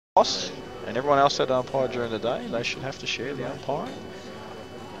boss and everyone else that umpire during the day, they should have to share the umpiring.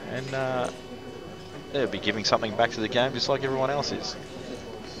 And they'll be giving something back to the game just like everyone else is.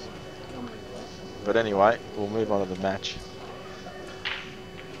 But anyway, we'll move on to the match.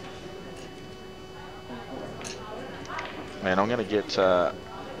 Man, I'm going to get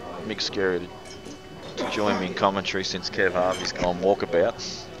Mick Scary to join me in commentary since Kev Harvie's gone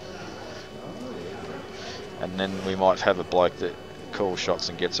walkabout. And then we might have a bloke that calls shots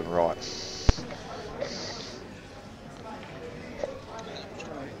and gets them right.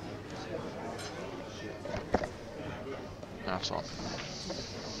 Half time.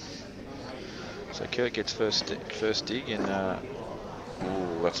 So Kurt gets first dig and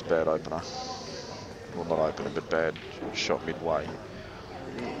ooh, that's a bad opener. Well, not opener, but bad shot midway.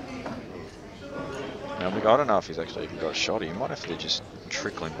 Now, I don't know if he's actually even got a shot. He might have to just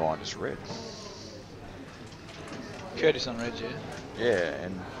trickle him behind his red. Curtis on red, yeah? Yeah,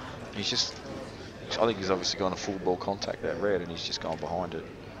 and he's just, I think he's obviously gone a full ball contact that red and he's just gone behind it.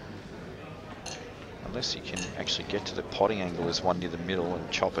 Unless he can actually get to the potting angle, there's one near the middle and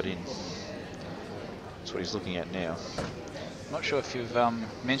chop it in. That's what he's looking at now. I'm not sure if you've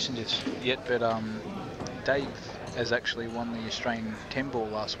mentioned it yet, but Dave has actually won the Australian 10 ball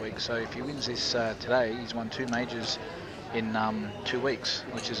last week. So if he wins this today, he's won 2 majors in 2 weeks,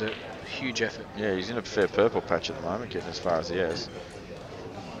 which is a huge effort. Yeah, he's in a fair purple patch at the moment, getting as far as he has.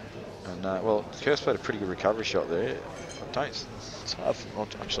 And well, Kurt's played a pretty good recovery shot there. It's hard for,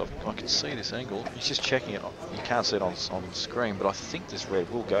 actually, I can see this angle. He's just checking it. You can't see it on screen, but I think this red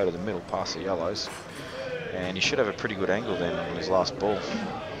will go to the middle past the yellows. And he should have a pretty good angle then on his last ball.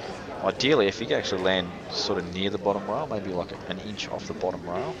 Ideally, if he could actually land sort of near the bottom rail, maybe like an inch off the bottom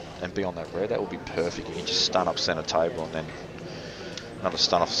rail, and be on that red, that would be perfect. You can just stun up centre table and then another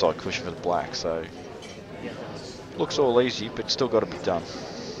stun off the side cushion for the black. So looks all easy, but still got to be done.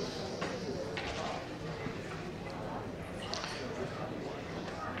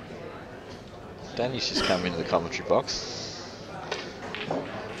 Danny's just come into the commentary box.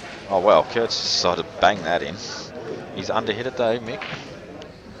 Oh well, Kurt's decided to bang that in. He's underhit it though, Mick.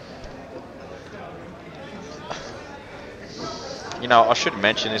 You know, I should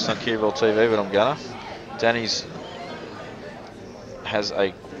mention this on CueballTV, but I'm gonna. Danny's has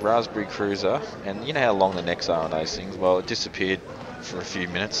a Raspberry Cruiser, and you know how long the necks are on those things? Well, it disappeared for a few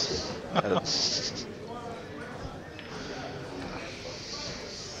minutes.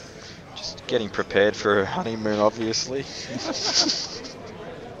 Just getting prepared for a honeymoon, obviously.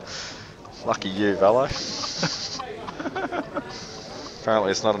 Lucky you, Velo.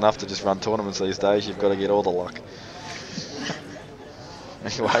 Apparently it's not enough to just run tournaments these days, you've got to get all the luck.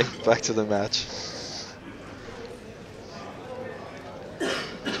 Anyway, back to the match.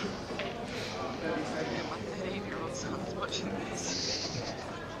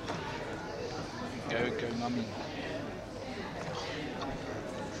 Go, mummy.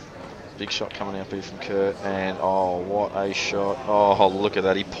 Big shot coming up here from Kurt, and oh, what a shot. Oh, look at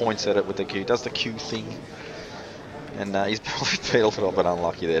that. He points at it with the cue, does the cue thing. And he's probably been a little bit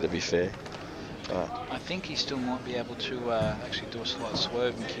unlucky there, to be fair. I think he still might be able to actually do a slight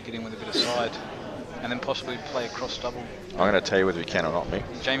swerve and kick it in with a bit of side, and then possibly play a cross double. I'm going to tell you whether he can or not, Mick.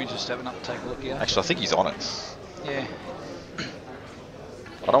 Jamie just stepping up to take a look here. Actually, I think he's on it. Yeah.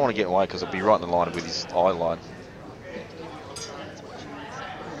 I don't want to get away because it'll be right in the line with his eye line.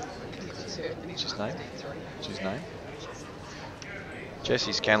 What's his name? What's his name?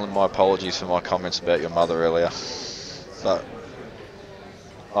 Jesse Scanlon, my apologies for my comments about your mother earlier. But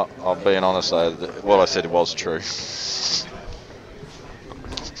I'm being honest though, what I said was true.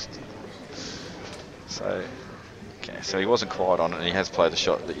 So, okay, so he wasn't quite on it, and he has played the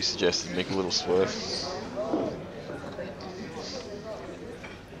shot that you suggested, Mick, a little swerve.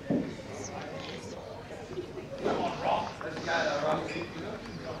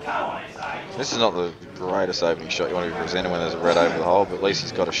 This is not the greatest opening shot you want to be presented when there's a red over the hole, but at least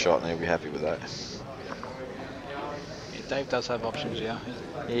he's got a shot and he'll be happy with that. Yeah, Dave does have options, yeah.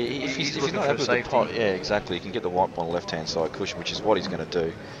 If he's not happy with the pot, yeah, exactly. He can get the white on the left-hand side cushion, which is what he's going to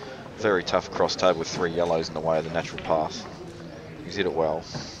do. Very tough cross table with 3 yellows in the way of the natural path. He's hit it well.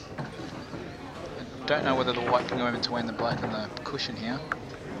 I don't know whether the white can go in between the black and the cushion here.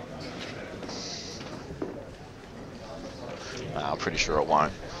 I'm pretty sure it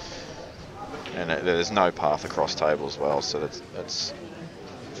won't. And there's no path across table as well, so that's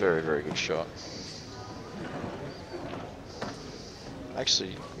a very, very good shot.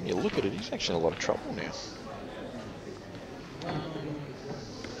 Actually, when you look at it, he's actually in a lot of trouble now.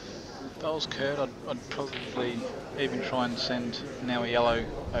 If I was Kurt, I'd probably even try and send now a yellow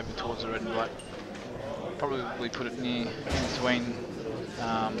over towards the red and black. Probably put it near in between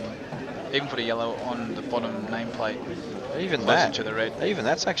Even put a yellow on the bottom nameplate. Even closer that, to the red. even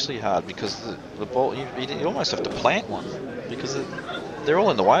that's actually hard because the ball, you almost have to plant one because they're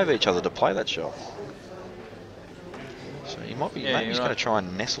all in the way of each other to play that shot. So he might be, maybe he's going to try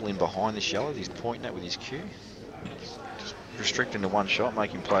and nestle in behind this yellow that he's pointing at with his cue. Just restrict him to one shot,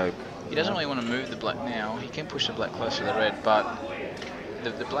 make him play. He doesn't really want to move the black now. He can push the black closer to the red, but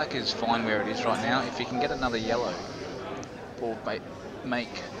the black is fine where it is right now. If he can get another yellow, or make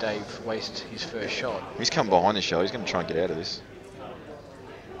Dave waste his first shot. He's come behind this yellow. He's going to try and get out of this.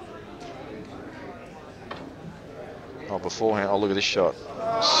 Oh, beforehand, oh, look at this shot.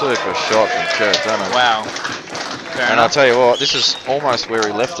 Super shot from Kurt Dunham. Wow. And I'll tell you what, this is almost where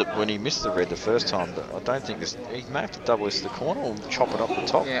he left it when he missed the red the first time, but I don't think this, he may have to double this to the corner or chop it up the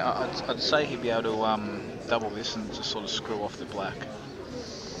top. Yeah, I'd say he'd be able to double this and just sort of screw off the black.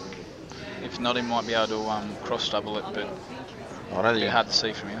 If not, he might be able to cross double it, but I don't think hard to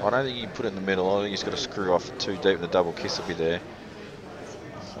see from here. I don't think he put it in the middle. I think he's got to screw off too deep and the double kiss will be there.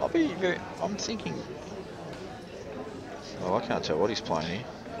 I'm thinking... Oh, I can't tell what he's playing here.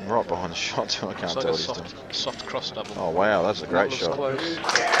 I'm right behind the shot too. I can't tell what he's doing. Soft cross double. Oh wow, that's a great shot. Close.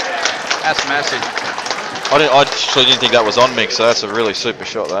 That's massive. I actually didn't think that was on Mick, so that's a really super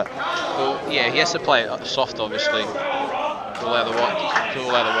shot. That. Well, yeah, he has to play it soft, obviously, to allow the white to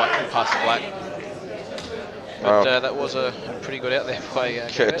pass the black. But that was a pretty good out there play.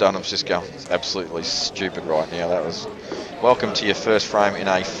 Kurt Dunham's just going absolutely stupid right now. That was. Welcome to your first frame in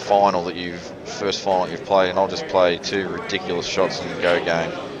a final that you've played, and I'll just play two ridiculous shots in the go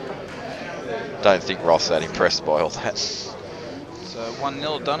game. Don't think Roth's that impressed by all that. So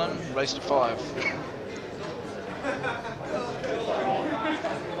 1-0 Dunham, race to 5.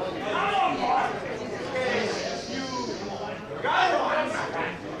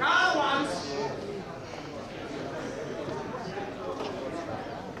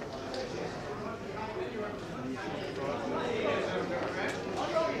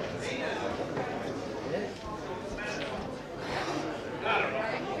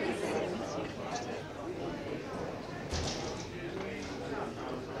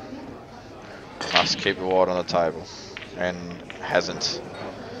 Must keep the white on the table, and hasn't.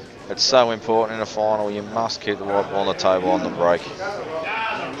 It's so important in a final. You must keep the white ball on the table on the break.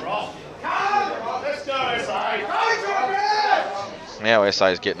 Now SA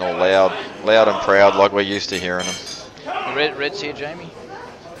is getting all loud and proud like we're used to hearing them. Red's here, Jamie.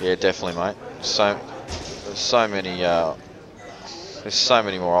 Yeah, definitely, mate. There's so many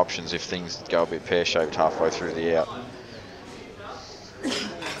more options if things go a bit pear-shaped halfway through the out.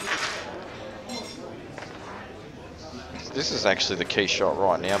 This is actually the key shot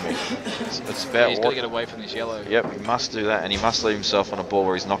right now, Mick. It's about he's got to get away from this yellow. Yep, he must do that, and he must leave himself on a ball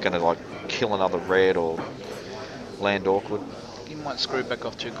where he's not going to like kill another red or land awkward. He might screw back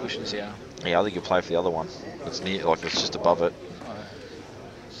off 2 cushions here. Yeah, I think he'll play for the other one. It's near, like it's just above it.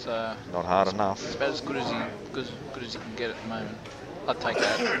 So not hard enough. It's about as good as he can get at the moment. I'd take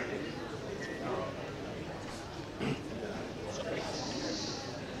that.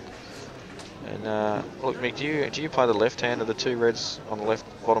 And look, Mick, do you play the left hand of the 2 reds on the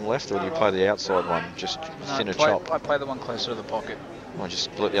bottom left, or do you play the outside one, just thinner chop? I play the one closer to the pocket. Or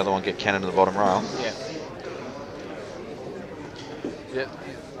just let the other one get cannon to the bottom rail? Yeah. Yeah,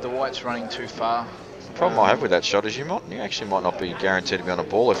 the white's running too far. The problem I have with that shot is you actually might not be guaranteed to be on a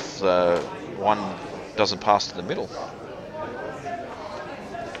ball if one doesn't pass to the middle.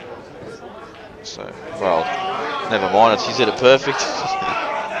 So, well, never mind. He's hit it perfect.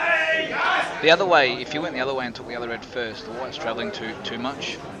 The other way, if you went the other way and took the other red first, the white's travelling too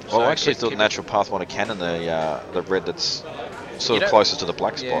much. Well, I actually thought the natural path wanted to cannon the red that's sort of closest to the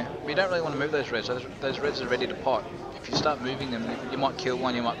black spot. Yeah, but you don't really want to move those reds. Those reds are ready to pot. If you start moving them, you might kill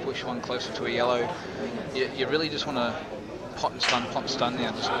one, you might push one closer to a yellow. You really just want to pot and stun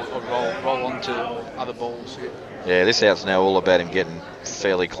now, just or roll on to other balls. Yeah, this out's now all about him getting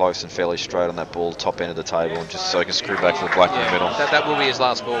fairly close and fairly straight on that ball, top end of the table, and just so he can screw back to the black in the middle. That will be his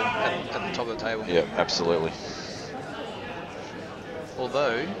last ball at the top of the table. Yeah, absolutely.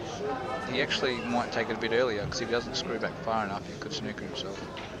 Although, he actually might take it a bit earlier, because if he doesn't screw back far enough, he could snooker himself.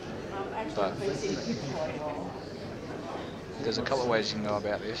 But there's a couple of ways you can go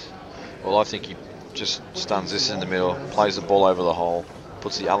about this. Well, I think he just stuns this in the middle, plays the ball over the hole,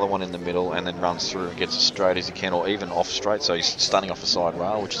 puts the other one in the middle, and then runs through and gets as straight as he can, or even off straight, so he's stunning off the side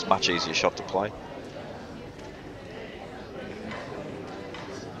rail, which is a much easier shot to play.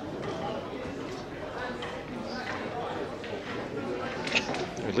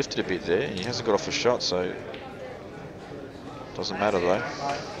 He lifted a bit there, and he hasn't got off a shot, so doesn't matter though.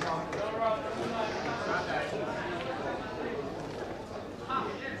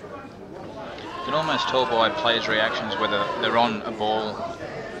 You can almost tell by players' reactions whether they're on a ball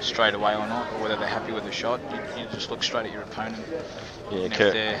straight away or not, or whether they're happy with the shot. You just look straight at your opponent. Yeah, And if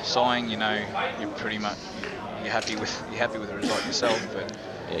they're sighing, you know, you're pretty much you're happy with the result yourself. But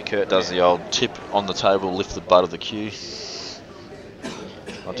yeah, Kurt does the old tip on the table, lift the butt of the cue.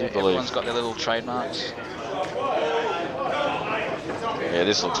 I do believe everyone's got their little trademarks. Yeah,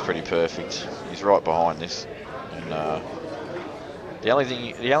 this looks pretty perfect. He's right behind this, and the only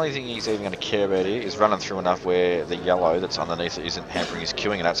thing he's even going to care about here is running through enough where the yellow that's underneath it isn't hampering his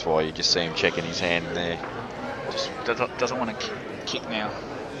queuing, and that's why you just see him checking his hand there. Just doesn't want to kick now.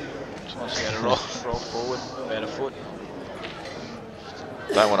 Just wants to go to roll forward about a foot.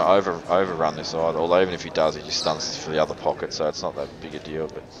 Don't want to overrun this either. Although even if he does, he just stunts for the other pocket, so it's not that big a deal.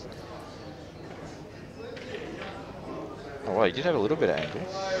 But oh well, he did have a little bit of angle.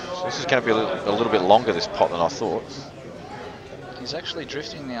 So this is going to be a little bit longer this pot than I thought. He's actually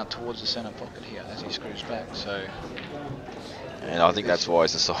drifting now towards the centre pocket here as he screws back. So. And I think that's why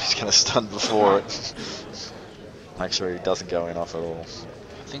he's decided he's going to stun before it. Make sure he doesn't go in off at all.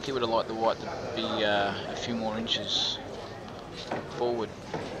 I think he would have liked the white to be a few more inches forward.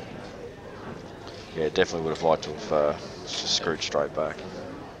 Yeah, definitely would have liked to have just screwed straight back.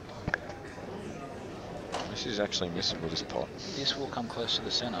 This is actually missable, this pot. This will come close to the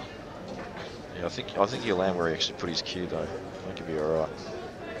centre. Yeah, I think he'll land where he actually put his cue though. I think he'll be alright.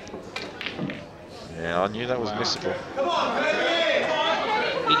 Yeah, I knew that was missable.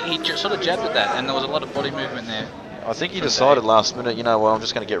 He just sort of jabbed at that, and there was a lot of body movement there. I think he decided last minute, you know what, I'm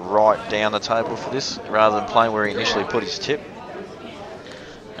just going to get right down the table for this, rather than playing where he initially put his tip.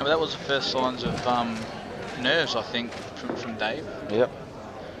 Yeah, but that was the first signs of nerves, I think, from Dave. Yep.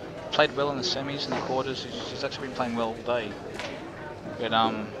 Played well in the semis and the quarters. He's actually been playing well all day. But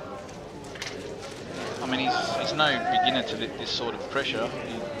I mean, he's no beginner to this sort of pressure.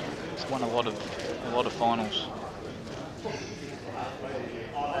 He's won a lot of finals.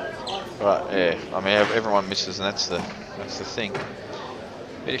 Right, yeah. I mean, everyone misses, and that's the thing.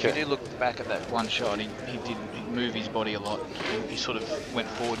 But if you do look back at that one shot, he did move his body a lot. He sort of went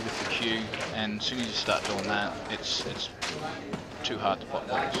forward with the cue, and as soon as you start doing that, it's too hard to pot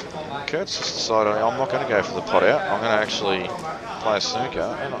those. Kurt's just decided I'm not going to go for the pot out. I'm going to actually play a snooker,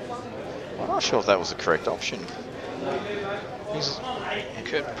 and I'm not sure if that was the correct option.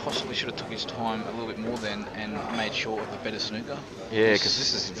 Kurt possibly should have took his time a little bit more then and made sure of a better snooker. Yeah, because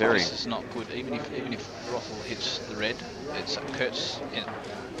this is very. This is not good. Even if Rothall hits the red, Kurt's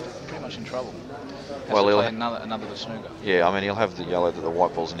pretty much in trouble. Well, he'll play another snooker. Yeah, I mean he'll have the yellow that the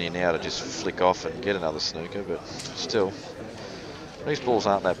white ball's near now to just flick off and get another snooker, but still, these balls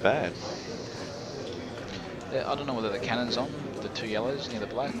aren't that bad. Yeah, I don't know whether the cannon's on the two yellows near the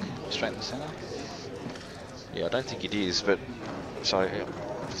black, straight in the centre. Yeah, I don't think it is, but so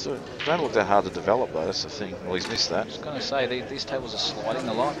don't look that hard to develop though. That's the thing. Well, he's missed that. I was going to say these tables are sliding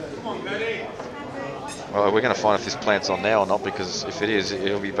a lot. Well, we're going to find if this plant's on now or not, because if it is,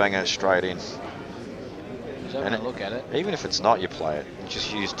 it'll be banging it straight in. He's having a look at it. Even if it's not, you play it. You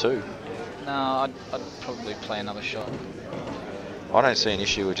just use two. No, I'd probably play another shot. I don't see an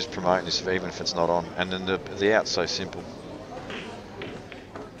issue with just promoting this, even if it's not on. And then the out's so simple.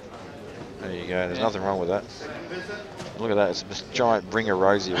 There you go. There's nothing wrong with that. Look at that. It's this giant ring of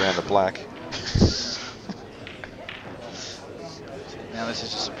rosy around the black. Now this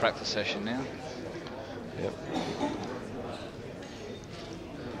is just a practice session now. Yep.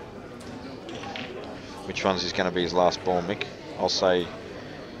 Which one's going to be his last ball, Mick? I'll say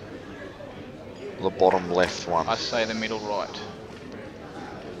the bottom left one. I say the middle right.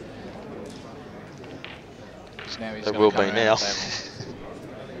 So now he's it will be now.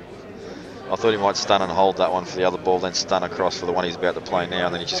 I thought he might stun and hold that one for the other ball, then stun across for the one he's about to play now,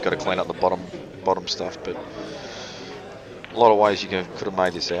 and then he's just got to clean up the bottom stuff. But a lot of ways you could have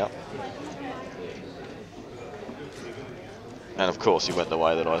made this out. And of course he went the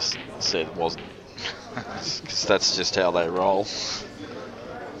way that I said wasn't. Because that's just how they roll.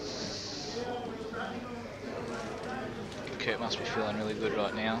 Kurt must be feeling really good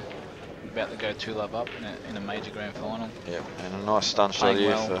right now. About to go 2-love up in a major grand final. Yep, and a nice stun shot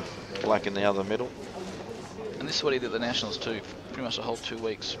here for Black in the other middle. And this is what he did at the Nationals too. Pretty much the whole 2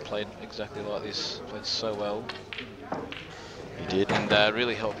 weeks played exactly like this. Played so well. He did. And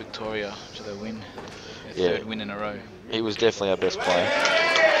really helped Victoria to their win. Their third win in a row. He was definitely our best player.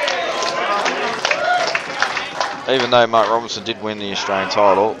 Even though Mark Robinson did win the Australian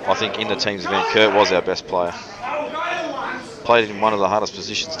title, I think in the team's event, Kurt was our best player. Played in one of the hardest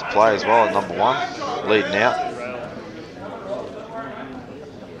positions to play as well, at number 1, leading out.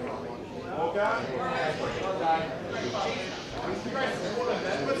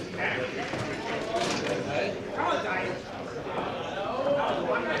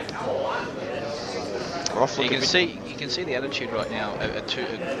 Roth You looking can see the attitude right now at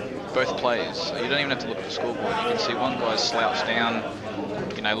both players. So you don't even have to look at the scoreboard. You can see one guy's slouched down,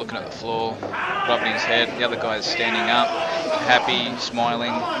 you know, looking at the floor, rubbing his head. The other guy's standing up, happy,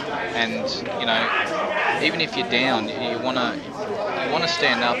 smiling, and you know, even if you're down, you wanna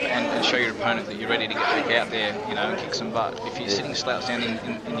stand up and show your opponent that you're ready to get back out there, you know, and kick some butt. If you're sitting slouched down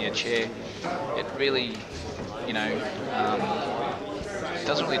in your chair, it really, you know, it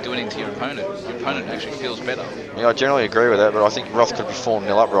doesn't really do anything to your opponent. Your opponent actually feels better. Yeah, I generally agree with that, but I think Roth could be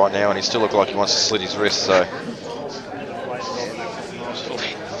 4-0 up right now, and he still look like he wants to slit his wrist. So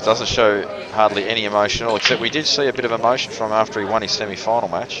doesn't show hardly any emotion at all, except we did see a bit of emotion from after he won his semi-final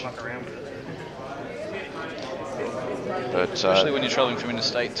match. But especially when you're travelling from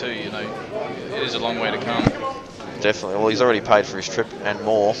interstate too, you know, it is a long way to come. Definitely. Well, he's already paid for his trip and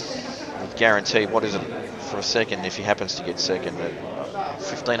more. Guaranteed. What is it for a second if he happens to get second?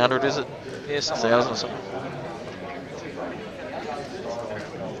 1,500 is it? Yeah, something. 1,000 or something.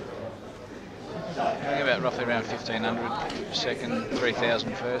 I think about roughly around 1,500 second,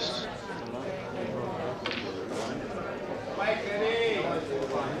 3,000 first.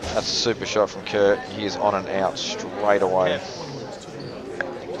 That's a super shot from Kurt. He is on and out straight away.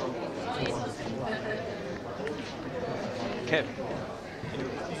 Kev.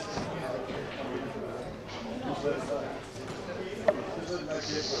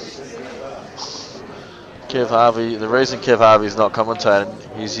 Kev Harvie, the reason Kev Harvie is not commentating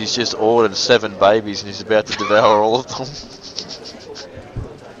is he's just ordered 7 babies and he's about to devour all of them.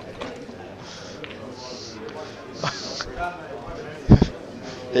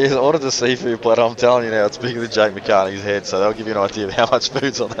 He's ordered the seafood platter. I'm telling you now, it's bigger than Jake McCartney's head, so that'll give you an idea of how much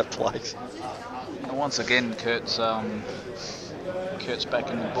food's on that plate. And once again, Kurt's back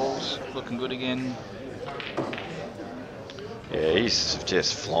in the balls, looking good again. Yeah, he's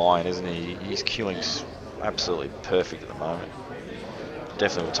just flying, isn't he? His cueing's absolutely perfect at the moment.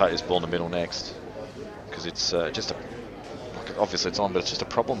 Definitely will take this ball in the middle next, because it's just a, obviously it's on, but it's just a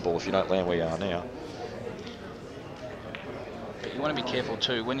problem ball if you don't land where you are now. But you want to be careful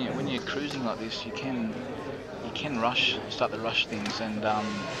too. When you're cruising like this, you can start to rush things, and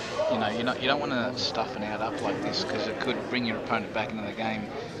you know, you don't want to stuff an out up like this, because it could bring your opponent back into the game,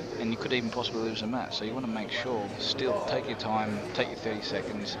 and you could even possibly lose a match. So you want to make sure, still take your time, take your 30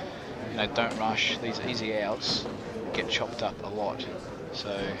 seconds. You know, don't rush. These easy outs get chopped up a lot.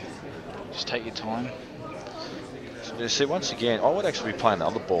 So just take your time. So you see, once again, I would actually be playing the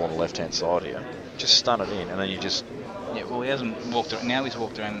other ball on the left-hand side here. Just stun it in, and then you just... Yeah, well, he hasn't walked around. Now he's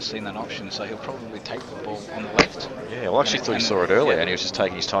walked around and seen that option, so he'll probably take the ball on the left. Yeah, well, I actually thought he saw it earlier, and he was just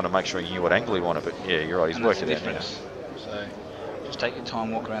taking his time to make sure he knew what angle he wanted. But yeah, you're right, he's working it out now. So just take your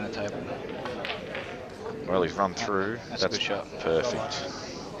time, walk around the table. Well, he's run through. That's a good shot. Perfect.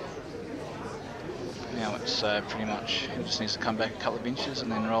 Now it's pretty much, he just needs to come back a couple of inches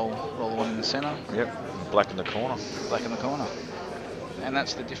and then roll the one in the centre. Yep, black in the corner. Black in the corner. And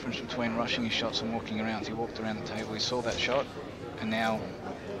that's the difference between rushing his shots and walking around. He walked around the table, he saw that shot, and now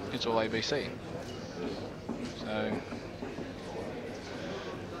it's all ABC. So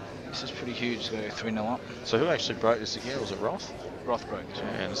this is pretty huge to go 3-0 up. So who actually broke this again? Was it Roth? Roth broke this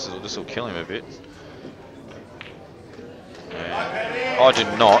one. And this will kill him a bit. And I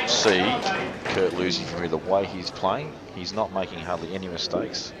did not see Kurt losing from here the way he's playing. He's not making hardly any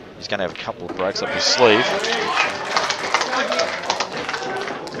mistakes. He's going to have a couple of breaks up his sleeve.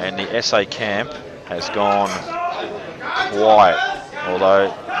 And the SA camp has gone quiet.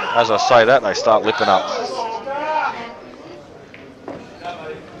 Although, as I say that, they start lipping up.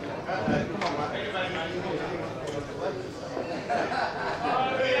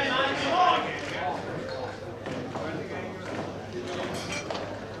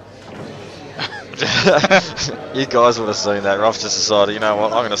 You guys would have seen that. Ruff just decided, you know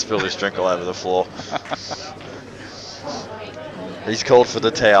what, I'm going to spill this drink all over the floor. He's called for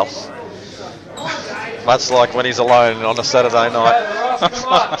the towel. Much like when he's alone on a Saturday night.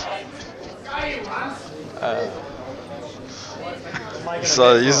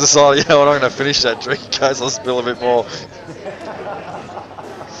 So he's decided, you know what, I'm going to finish that drink in case I spill a bit more.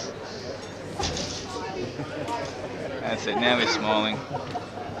 That's it, now he's smiling.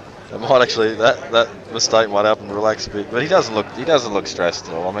 It might actually, that mistake might help him relax a bit, but he doesn't look stressed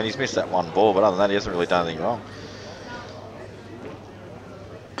at all. I mean, he's missed that one ball, but other than that, he hasn't really done anything wrong.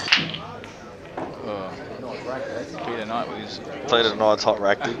 Peter Knight with his... Peter Knight's hot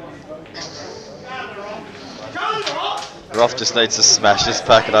racked. Roth just needs to smash this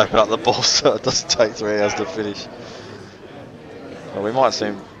pack and open up the ball so it doesn't take 3 hours to finish. Well, we might see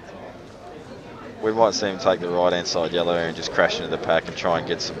him take the right hand side yellow and just crash into the pack and try and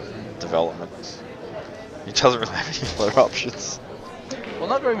get some development. He doesn't really have any other options. Well,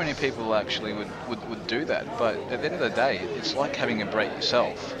 not very many people actually would do that, but at the end of the day, it's like having a break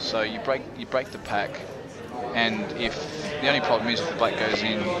yourself. So you break the pack, and if the only problem is if the black goes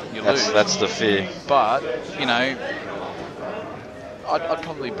in, you lose. That's the fear. But you know, I'd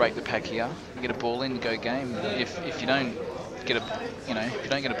probably break the pack here, get a ball in, go game. If you don't get if you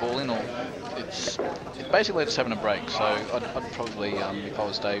don't get a ball in, or it's basically just having a break. So I'd probably, if I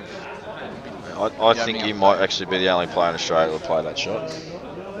was Dave. I think he might actually be the only player in Australia who would play that shot.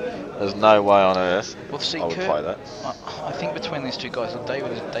 There's no way on earth I would play that. I think between these two guys, look,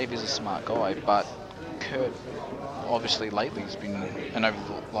 Dave is a smart guy, but Kurt obviously lately has been, and over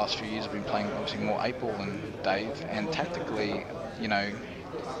the last few years, has been playing obviously more 8-ball than Dave, and tactically, you know,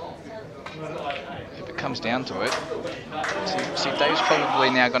 if it comes down to it, see Dave's probably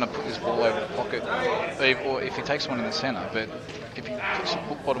now going to put this ball over the pocket, or if he takes one in the centre, but if he puts the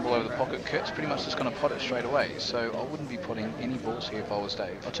bottom ball over the pocket, Kurt's pretty much just going to pot it straight away. So I wouldn't be putting any balls here if I was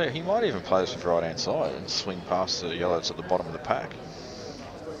Dave. I'll tell you, he might even play this with right hand side and swing past the yellow that's at the bottom of the pack.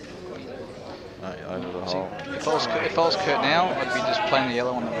 Over the hole. If I was Kurt now, I'd be just playing the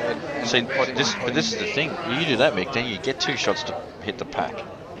yellow on the red. And but this is the thing. You do that, Mick, then you get 2 shots to hit the pack.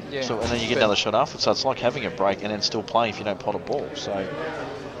 Yeah. So, and then you get another shot after. So it's like having a break and then still playing if you don't pot a ball. So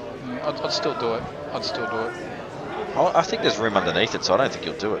I'd still do it. I think there's room underneath it, so I don't think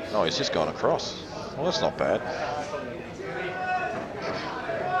he'll do it. No, he's just gone across. Well, that's not bad.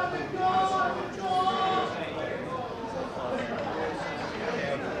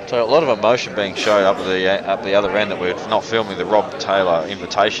 So a lot of emotion being shown up the other end that we're not filming the Rob Taylor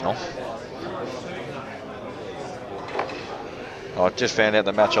Invitational. I just found out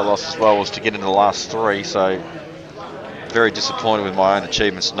the match I lost as well was to get into the last 3, so very disappointed with my own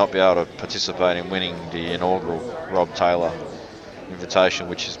achievements to not be able to participate in winning the inaugural Rob Taylor Invitation,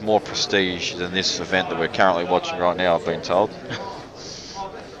 which is more prestige than this event that we're currently watching right now, I've been told.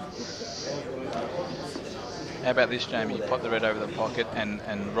 How about this, Jamie? You put the red over the pocket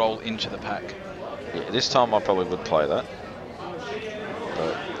and roll into the pack. Yeah, this time I probably would play that.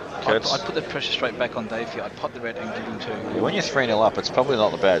 But I'd put the pressure straight back on Dave here. I'd pot the red and give him 2. Yeah, when you're 3-0 up, it's probably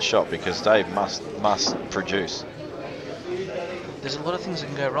not a bad shot because Dave must produce. There's a lot of things that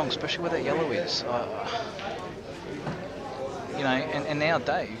can go wrong, especially where that yellow is. You know, and now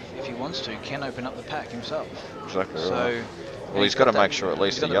Dave, if he wants to, can open up the pack himself. Exactly so, right. Well, he's got to make sure at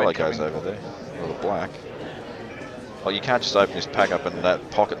least the yellow goes over there, or the black. Well, you can't just open his pack up and that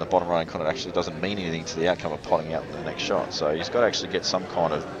pocket in the bottom right corner actually doesn't mean anything to the outcome of potting out the next shot. So he's got to actually get some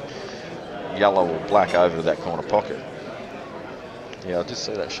kind of yellow or black over to that corner pocket. Yeah, I did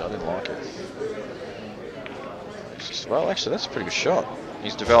see that shot. I didn't like it. Well, actually, that's a pretty good shot.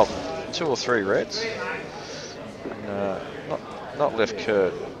 He's developed 2 or 3 reds. And, not left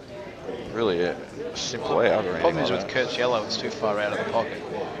Kurt really a simple out or anything. The problem is like with Kurt's yellow, it's too far out of the pocket.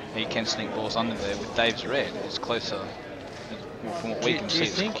 He can sneak balls under there. With Dave's red, it's closer. From what we can see.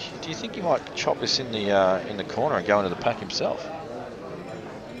 Do you think he might chop this in the corner and go into the pack himself?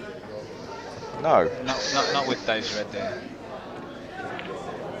 No. Not with Dave's red there.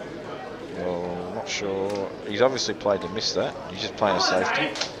 Well, not sure. He's obviously played to miss that. He's just playing a safety.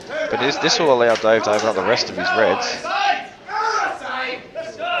 But this will allow Dave to open up the rest of his reds.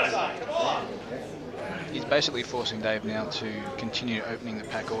 He's basically forcing Dave now to continue opening the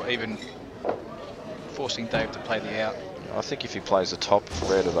pack, or even forcing Dave to play the out. I think if he plays the top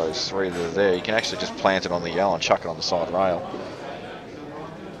red of those 3 that are there, he can actually just plant it on the yellow and chuck it on the side rail.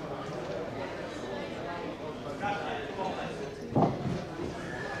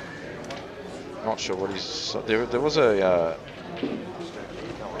 Not sure what he's... There was a...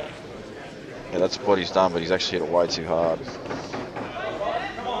 yeah, that's what he's done, but he's actually hit it way too hard.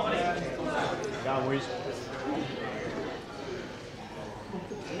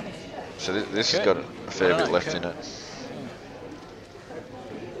 So this has got a fair bit left in it.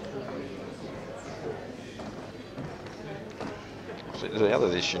 So the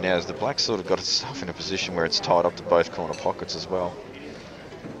other issue now is the black sort of got itself in a position where it's tied up to both corner pockets as well.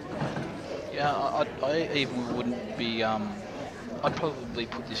 Yeah, I even wouldn't be... I'd probably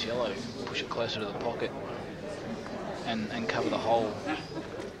put this yellow, push it closer to the pocket, and cover the hole.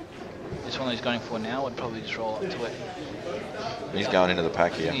 This one he's going for now, I'd probably just roll up to it. He's going into the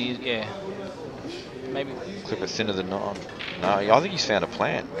pack here. Yeah. Maybe. Clip it thinner than 9. No, I think he's found a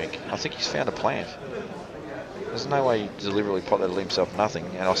plant, Mick. I think he's found a plant. There's no way he deliberately potted himself nothing,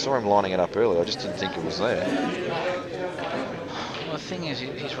 and I saw him lining it up earlier. I just didn't think it was there. Well, the thing is,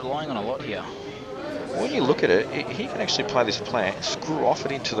 he's relying on a lot here. When you look at it, he can actually play this plan, screw off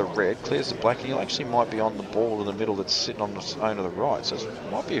it into the red, clears the black, and he actually might be on the ball in the middle that's sitting on its own to the right. So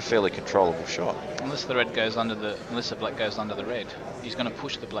it might be a fairly controllable shot. Unless the red goes under the, unless the black goes under the red, he's going to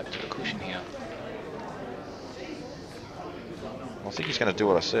push the black to the cushion here. I think he's going to do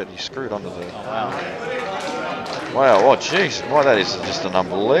what I said. He screwed under the. Oh, wow. Wow! Oh, jeez! Why that is just an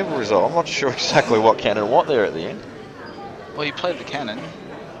unbelievable result. I'm not sure exactly what Cannon what there at the end. Well, he played the cannon.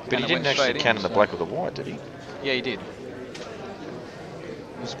 But he didn't actually cannon the black with the white, did he? Yeah, he did.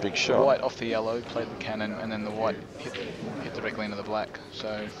 It was a big The shot. white off the yellow, played the cannon, and then the white hit directly into the black.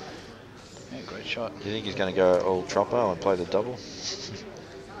 So, yeah, great shot. Do you think he's going to go all Troppo and play the double?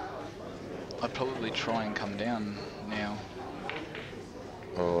 I'd probably try and come down now.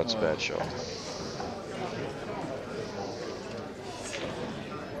 Oh, that's a bad shot.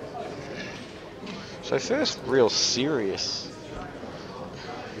 So first real serious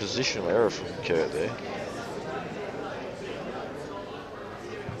positional error from Kurt there.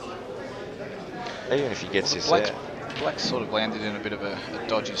 Even if he gets this out. Black sort of landed in a bit of a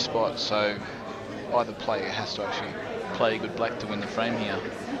dodgy spot, so either player has to actually play a good black to win the frame here.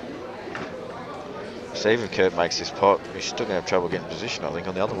 So even if Kurt makes this pot, he's still going to have trouble getting position, I think,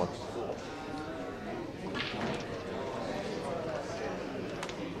 on the other one.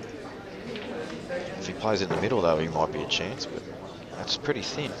 If he plays in the middle, though, he might be a chance, but that's pretty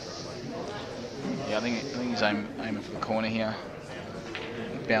thin. Yeah, I think he's aiming for the corner here.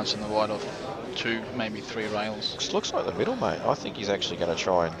 Bouncing the white off 2, maybe 3 rails. This looks like the middle, mate. I think he's actually going to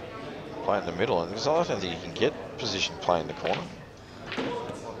try and play in the middle, and because I don't think he can get position playing the corner.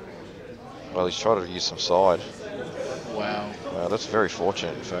 Well, he's tried to use some side. Wow. Wow, that's very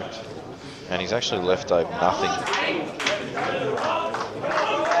fortunate, in fact. And he's actually left over nothing.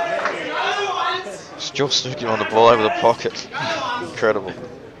 Still snooking on the ball over the pocket. Incredible.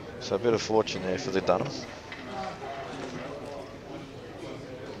 So a bit of fortune there for the Dunham.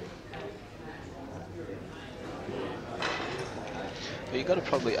 But you've got to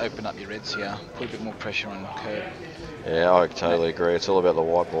probably open up your reds here, put a bit more pressure on Kurt. Yeah, I totally agree. It's all about the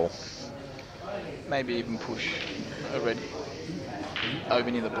white ball. Maybe even push a red over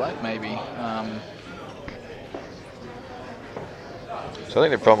near the black, maybe. So I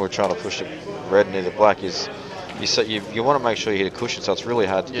think the problem with trying to push the red near the black is you want to make sure you hit a cushion, so it's really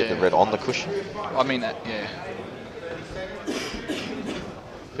hard to get the red on the cushion. I mean, yeah.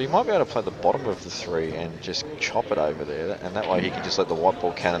 But you might be able to play the bottom of the 3 and just chop it over there, and that way he can just let the white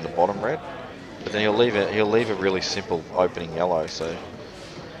ball cannon the bottom red. But then he'll leave a really simple opening yellow. So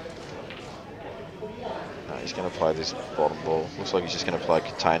no, he's going to play this bottom ball. Looks like he's just going to play a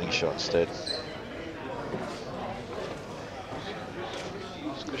containing shot instead.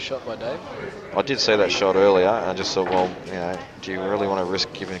 It's a good shot by Dave. I did see that shot earlier, and I just thought, well, you know, do you really want to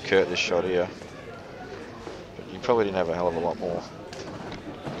risk giving Kurt this shot here? But you probably didn't have a hell of a lot more.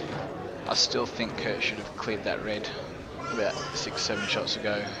 I still think Kurt should have cleared that red about 6-7 shots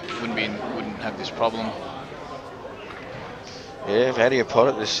ago. Wouldn't have this problem. Yeah, how do you pot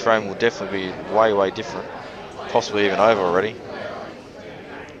it? This frame will definitely be way different. Possibly even over already.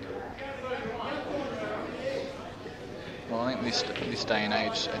 Well, I think this day and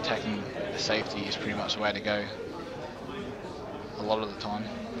age, attacking the safety is pretty much the way to go. A lot of the time.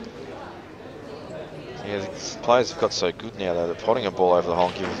 Yeah, the players have got so good now though that potting a ball over the hole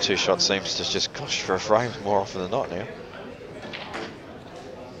and giving 2 shots seems to just gosh for a frame more often than not now.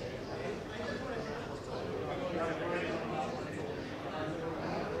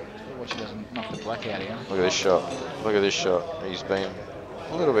 Watch he doesn't knock the black out here. Look at this shot. Look at this shot. He's been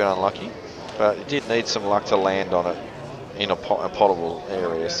a little bit unlucky, but he did need some luck to land on it in a potable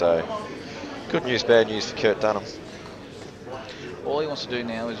area. So good news, bad news for Kurt Dunham. All he wants to do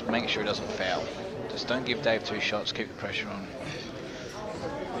now is make sure he doesn't foul. Just don't give Dave 2 shots, keep the pressure on.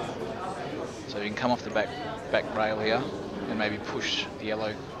 So you can come off the back rail here and maybe push the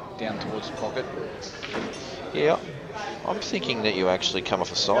yellow down towards the pocket. Yeah, I'm thinking that you actually come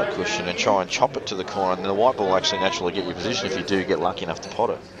off a side cushion and try and chop it to the corner, and the white ball will actually naturally get your position if you do get lucky enough to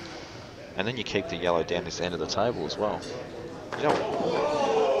pot it. And then you keep the yellow down this end of the table as well. You know,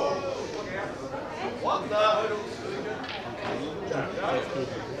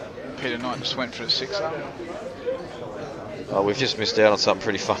 Peter Knight just went for a 6-up. oh, we've just missed out on something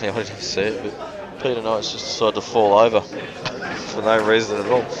pretty funny. I didn't even see it, but Peter Knight's just decided to fall over for no reason at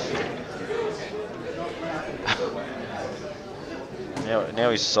all.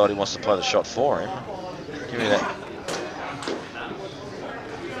 Now he's decided he wants to play the shot for him. Give me that.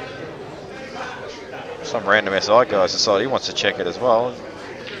 Some random SI guy's decided he wants to check it as well.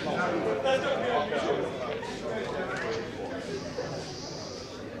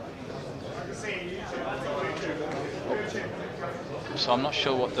 So I'm not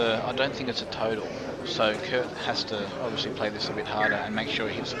sure what I don't think it's a total. So Kurt has to obviously play this a bit harder and make sure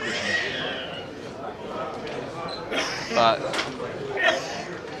he hits the cushion. But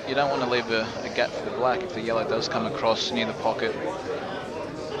you don't want to leave a gap for the black if the yellow does come across near the pocket.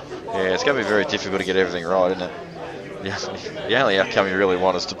 Yeah, it's going to be very difficult to get everything right, isn't it? The only outcome you really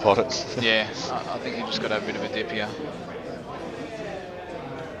want is to pot it. Yeah, I think you just got to have a bit of a dip here.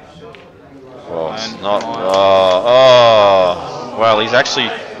 Well, it's not. Oh, well, he's actually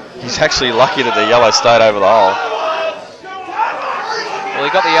lucky that the yellow stayed over the hole. Well, he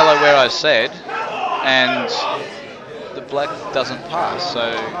got the yellow where I said, and the black doesn't pass.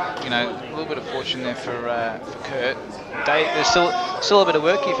 So, you know, a little bit of fortune there for Kurt. Dave, there's still a bit of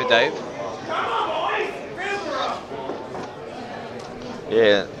work here for Dave.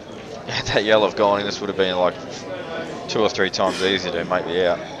 Yeah, had that yellow have gone in, this would have been like 2 or 3 times easier to make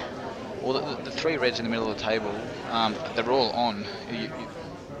the out. Well, the 3 reds in the middle of the table, they're all on.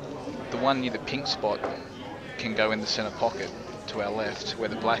 The one near the pink spot can go in the centre pocket to our left, where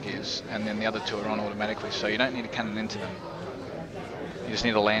the black is, and then the other 2 are on automatically. So you don't need to cannon into them. You just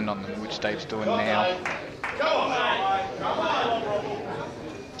need to land on them, which Dave's doing now.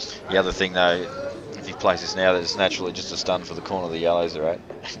 The other thing, though, if he plays this now, there's naturally just a stun for the corner of the yellows, right?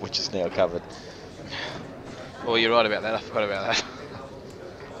 Which is now covered. Well, you're right about that. I forgot about that.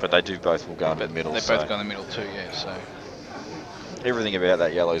 But they do both will go in the middle. They both go in the middle too, yeah. So everything about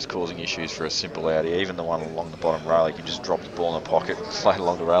that yellow is causing issues for a simple outie. Even the one along the bottom rail, he can just drop the ball in the pocket and slide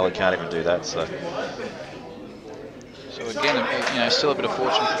along the rail. He can't even do that. So again, you know, still a bit of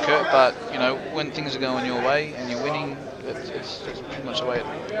fortune for Kurt, but you know, when things are going your way and you're winning, it's pretty much the way it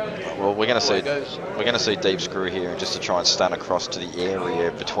goes. Well, we're going to see deep screw here, just to try and stun across to the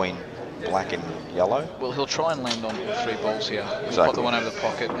area between black and yellow. Well, he'll try and land on all 3 balls here. He'll Exactly. put the one over the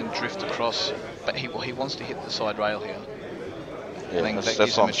pocket and drift across, but he wants to hit the side rail here. Yeah, that's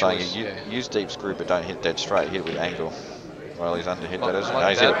what I'm saying. Use deep screw, but don't hit dead straight. Hit it with angle. Well, he's underhit that, isn't he?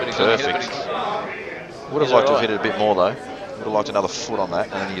 He's hit it perfect. Would have liked to have hit it a bit more, though. Would have liked another foot on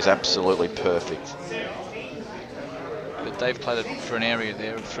that, and then he's absolutely perfect. But Dave played it for an area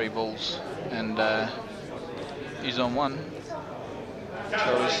there of 3 balls, and he's on 1.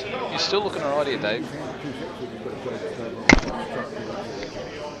 So he's still looking alright here, Dave.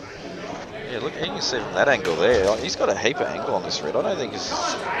 Yeah, look, you can see from that angle there, he's got a heap of angle on this red. I don't think it's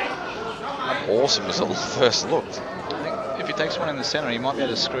as awesome as it first looked. I think if he takes one in the centre, he might be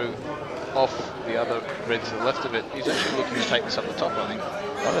able to screw off the other red to the left of it. He's actually looking to take this up the top, I think.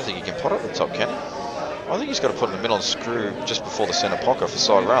 I don't think he can pot it at the top, can he? I think he's got to put it in the middle and screw just before the centre pocket for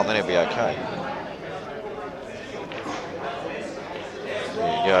side rail, and then he'll be okay.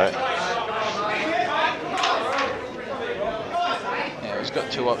 There you go. Yeah, he's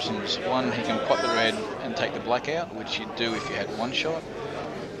got 2 options. One, he can pot the red and take the black out, which you'd do if you had 1 shot.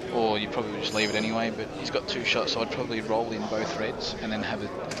 Or you probably would just leave it anyway, but he's got 2 shots, so I'd probably roll in both reds and then have a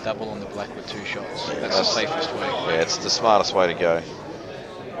double on the black with 2 shots. That's the safest way. Yeah, it's the smartest way to go.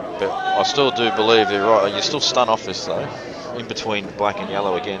 But I still do believe you're right. You still stun off this, though. In between black and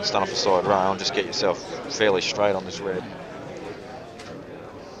yellow again, stun off the side rail and just get yourself fairly straight on this red.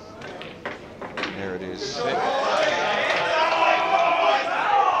 There it is.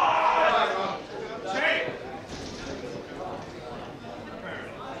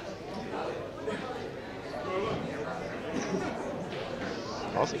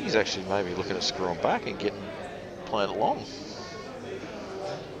 I think he's actually maybe looking at screwing back and playing it long.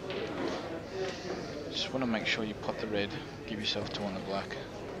 Just want to make sure you pot the red, give yourself 2 on the black.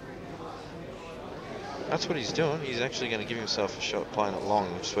 That's what he's doing. He's actually going to give himself a shot playing it long,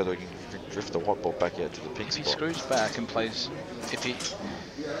 just whether he can drift the white ball back out to the pink If spot. he screws back and plays, I think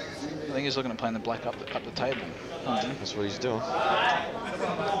he's looking at playing the black up the table. That's what he's doing.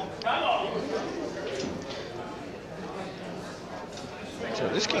 So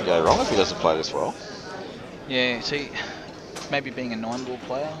this can go wrong if he doesn't play this well. Yeah, see, maybe being a 9-ball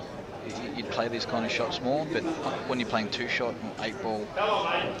player, you'd play these kind of shots more, but when you're playing 2-shot or 8-ball,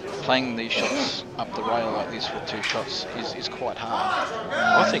 playing these shots up the rail like this with 2 shots is quite hard.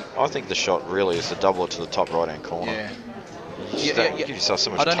 I think the shot really is to double it to the top right-hand corner. Yeah. Give yourself so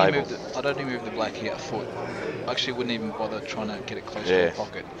much table. I'd only move the black here a foot. I actually wouldn't even bother trying to get it close to the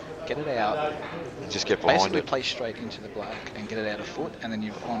pocket. Get it out. Just get behind basically it. Play straight into the black and get it out a foot, and then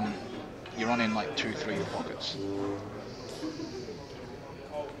you're on in like 2-3 pockets.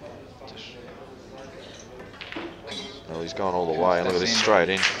 Well, he's gone all the way, and look at this, straight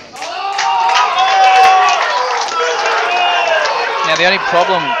in. Now the only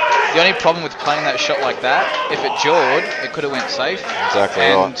problem with playing that shot like that, if it jawed, it could have went safe. Exactly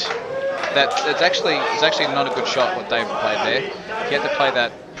and right. It's actually not a good shot what David played there. he had to play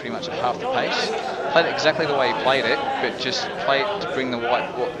that pretty much at half the pace. Played it exactly the way he played it, but just play it to bring the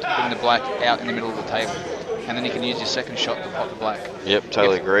black out in the middle of the table, and then you can use your second shot to pop the black. Yep,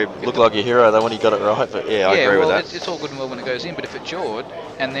 totally agree. Looked like a hero though when he got it right, but yeah, I agree with that. It's all good and well when it goes in, but if it jawed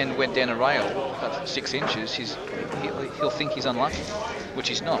and then went down a rail at 6 inches, he'll think he's unlucky, which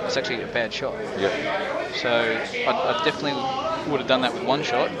he's not. It's actually a bad shot. Yep. So I definitely would have done that with 1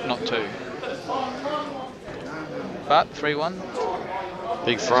 shot, not 2. But 3-1.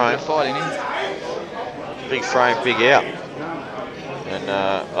 Big frame. Fight in him. Big frame, big out. And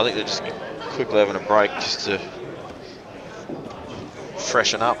I think they're just quickly having a break just to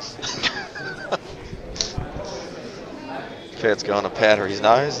freshen up. Kurt's going to powder his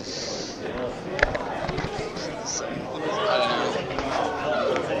nose.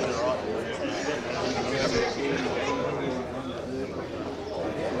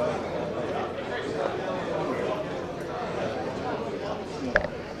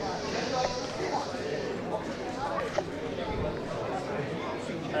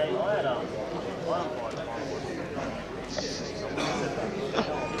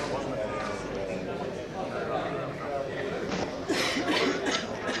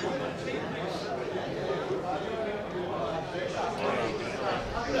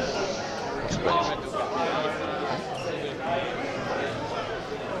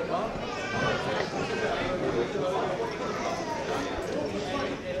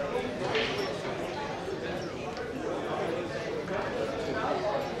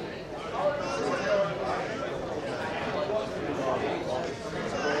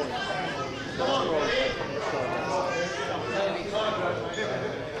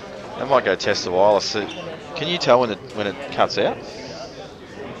 I might go test the wireless. Can you tell when it cuts out?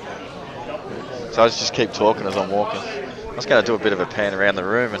 So I just keep talking as I'm walking. I was going to do a bit of a pan around the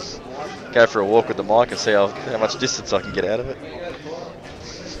room and go for a walk with the mic and see how much distance I can get out of it.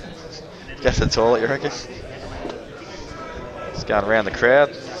 Go to the toilet, you reckon? Just going around the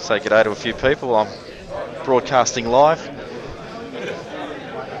crowd, say good day to a few people. I'm broadcasting live.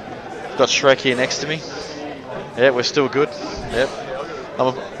 Got Shrek here next to me. Yeah, we're still good. Yep.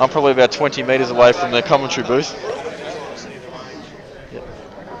 I'm probably about 20 metres away from the commentary booth. Yep.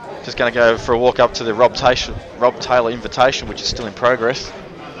 Just going to go for a walk up to the Rob Taylor invitation, which is still in progress.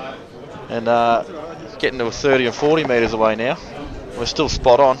 And getting to 30 and 40 metres away now. We're still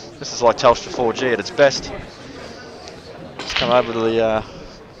spot on. This is like Telstra 4G at its best. Just come over to the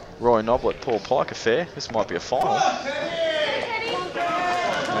Roy Noblet Paul Pike affair. This might be a final.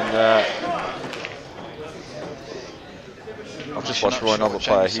 And I've just watched Roy Noblet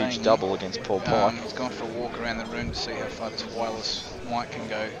play a huge double against Paul Pike. He's gone for a walk around the room to see how far this wireless mic can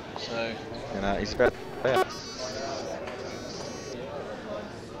go. So, and he's about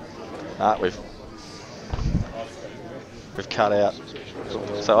out. We've cut out.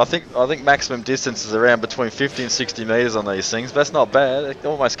 So I think maximum distance is around between 50 and 60 metres on these things. But that's not bad. It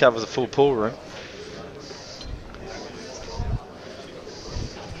almost covers a full pool room.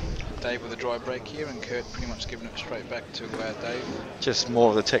 Dave with a dry break here, and Kurt pretty much giving it straight back to Dave. Just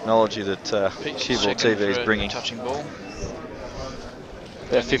more of the technology that CueballTV is bringing. Touching ball.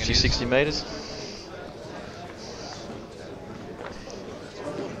 About 50, 60 metres.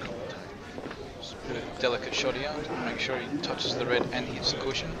 Just put a delicate shot here to make sure he touches the red and hits the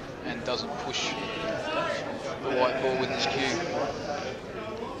cushion and doesn't push the white ball with his cue.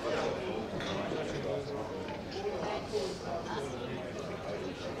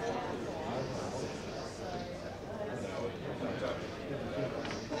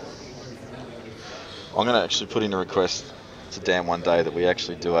 I'm going to actually put in a request to Dan one day that we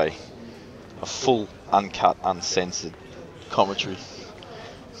actually do a full, uncut, uncensored commentary,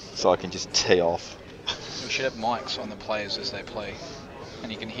 so I can just tee off. We should have mics on the players as they play,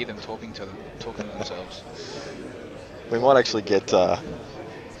 and you can hear them talking to themselves. We might actually get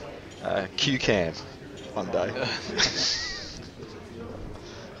Q-Cam one day.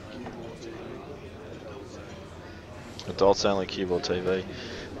 Adults only CueballTV.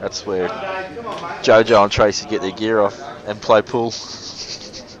 That's where Jojo and Tracy get their gear off and play pool.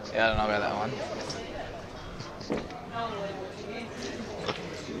 Yeah, I don't know about that one.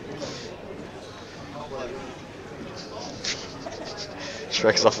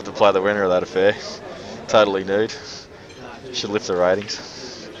 Shrek's offered to play the winner of that affair. Totally nude. Should lift the ratings.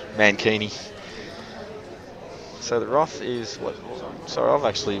 Mankini. So the Roth is what? Sorry, I've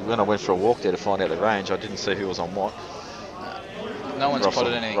actually, when I went for a walk there to find out the range, I didn't see who was on what. No one's Rothall,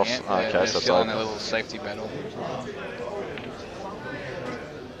 spotted anything yet. Oh, okay, they're so still on their little safety battle.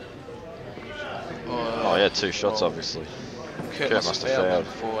 Oh yeah, 2 shots obviously. Kurt must have fouled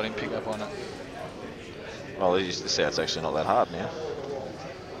before. I didn't pick up on it. Well, this out's actually not that hard now.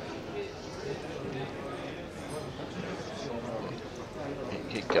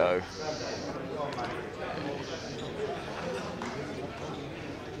 Hit go.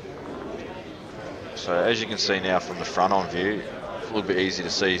 So as you can see now from the front on view, a little bit easy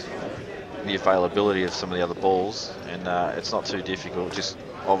to see the availability of some of the other balls, and it's not too difficult. Just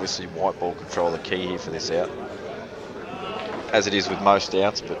obviously white ball control the key here for this out, as it is with most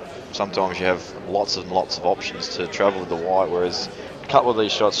outs, but sometimes you have lots and lots of options to travel with the white, whereas a couple of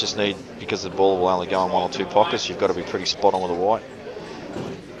these shots just need, because the ball will only go in one or two pockets, you've got to be pretty spot on with the white.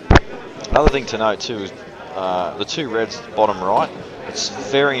 Another thing to note too is the two reds bottom right, it's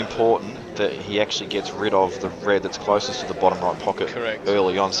very important that he actually gets rid of the red that's closest to the bottom right pocket. Correct.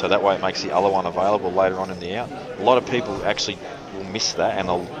 Early on, so that way it makes the other one available later on in the out. A lot of people actually will miss that, and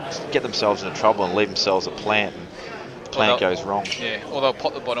they'll get themselves into trouble and leave themselves a plant, and the plant goes wrong. Yeah, or they'll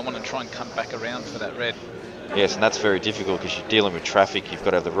pop the bottom one and try and come back around for that red. Yes, and that's very difficult because you're dealing with traffic, you've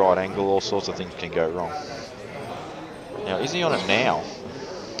got to have the right angle, all sorts of things can go wrong. Now, is he on it now?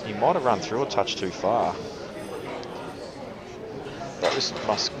 He might have run through a touch too far. But this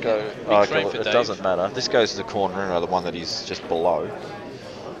must go. It doesn't matter. This goes to the corner, the one that he's just below.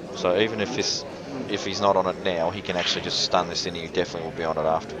 So even if he's not on it now, he can actually just stun this in. He definitely will be on it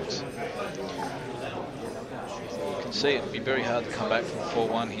afterwards. You can see it'd be very hard to come back from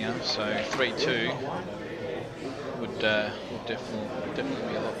 4-1 here. So 3-2 would definitely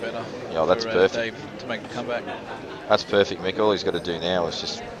be a lot better. Yeah, that's perfect. Dave to make the comeback. That's perfect, Mick. All he's got to do now is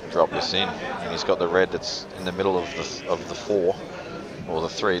just drop this in, and he's got the red that's in the middle of the 4. Or the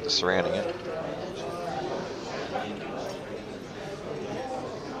 3 that's surrounding it.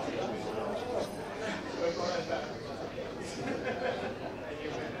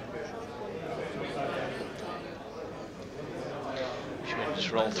 Should we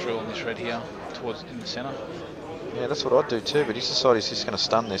just roll through on this red here towards in the centre? Yeah, that's what I'd do too, but he's decided he's just going to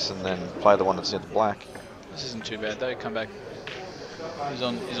stun this and then play the one that's in the black. This isn't too bad though. Come back. He's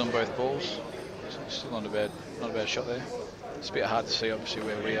on both balls. Still not a bad shot there. It's a bit hard to see, obviously,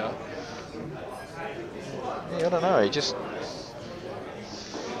 where we are. Yeah, I don't know. He just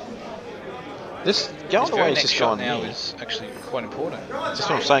going the way he's just gone now here is actually quite important. That's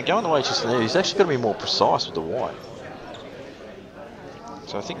what I'm saying. Going the way he's just there, he's actually got to be more precise with the white.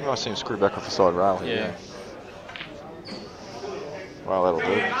 So I think we might see him screw back off the side rail here. Yeah. Well, that'll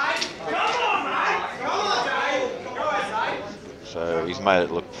do. So he's made it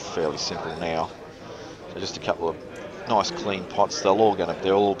look fairly simple now. So just a couple of nice clean pots. They'll all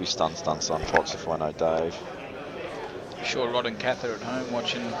be stun pots if I know Dave. I'm sure Rod and Kath are at home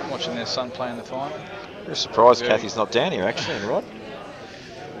watching their son play in the final. I'm surprised Kathy's not down here actually, and Rod.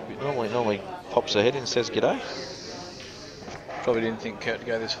 Normally pops her head in and says g'day. Probably didn't think Kurt would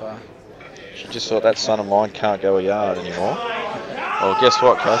go this far. She just thought that son of mine can't go a yard anymore. Well, guess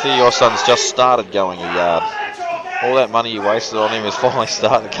what, Kathy? Your son's just started going a yard. All that money you wasted on him is finally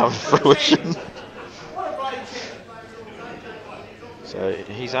starting to come to fruition. So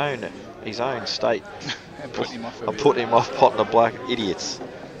his own state. I'm putting him off potting the black idiots.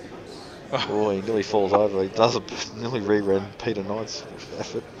 Oh, he nearly falls over. He does nearly reran Peter Knight's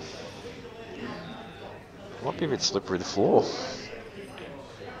effort. Might be a bit slippery the floor.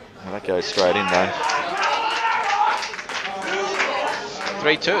 Well, that goes straight in though.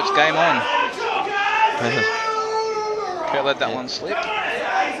 3-2, it's game on. Can't let that one slip.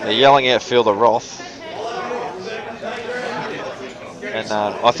 They're yelling out "Feel the Roth." And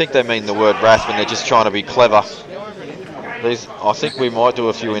I think they mean the word wrath when they're just trying to be clever. I think we might do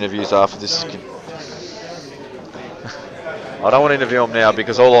a few interviews after this. I don't want to interview them now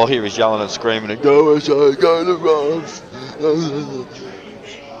because all I'll hear is yelling and screaming and go the Roth.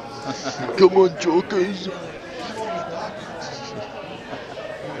 Come on, jokers.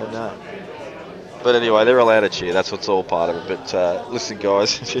 But anyway, they're allowed to cheer. That's what's all part of it. But listen,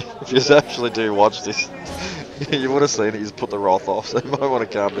 guys, if you actually do watch this, you would have seen it. He's put the Roth off, so you might want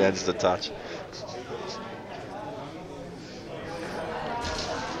to calm down just a touch.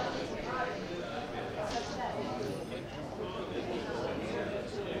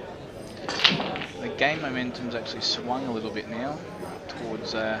 The game momentum's actually swung a little bit now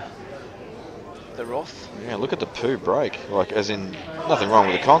towards the Roth. Yeah, look at the poo break. Like, as in, nothing wrong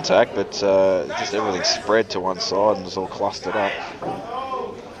with the contact, but just everything spread to one side and it's all clustered up.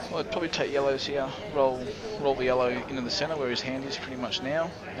 Well, I'd probably take yellows here, roll the yellow into the centre where his hand is pretty much now,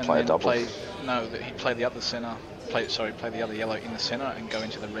 and play then a double. He'd play the other centre. Play the other yellow in the centre and go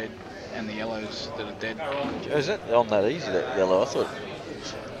into the red and the yellows that are dead. Is it on that easy, that yellow? I thought.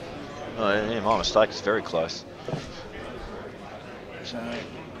 Oh, yeah, my mistake. It's very close. So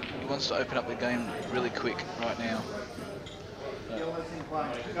wants to open up the game really quick right now. Don't know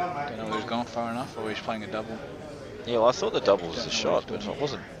whether he's gone far enough or he's playing a double. Yeah, well, I thought the double was Don't the know shot, what but he's I doing.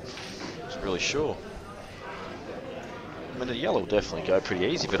 wasn't really sure. I mean, the yellow will definitely go pretty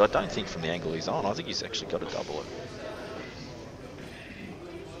easy, but I don't think from the angle he's on, I think he's actually got to double it.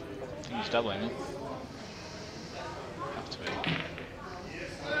 I think he's doubling it. Have to be.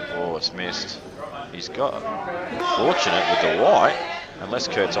 Oh, it's missed. He's got fortunate with the white, unless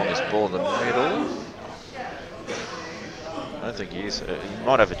Kurt's on this ball in the middle. I don't think he is. He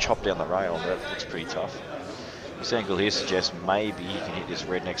might have a chop down the rail, but that looks pretty tough. This angle here suggests maybe he can hit this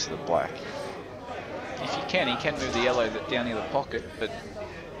red next to the black. If he can move the yellow down near the pocket, but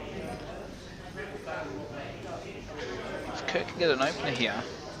if Kurt can get an opener here,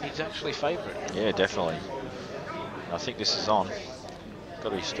 he's actually favourite. Yeah, definitely. I think this is on. Got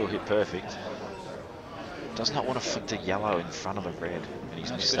to still hit perfect. Does not want to flick the yellow in front of the red. And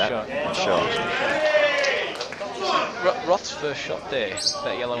he's missed that. Good shot. Roth's first shot there,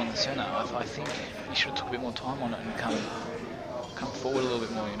 that yellow in the centre, I think he should have took a bit more time on it and come forward a little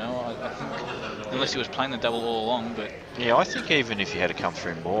bit more, you know. I think, unless he was playing the double all along, but... Yeah, I think even if he had to come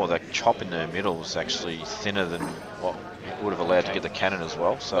through more, that chop in the middle was actually thinner than what it would have allowed to get the cannon as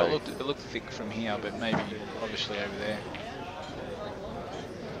well. So well, it looked thick from here, but maybe obviously over there.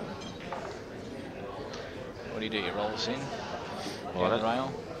 What do you do? You roll this in? Down the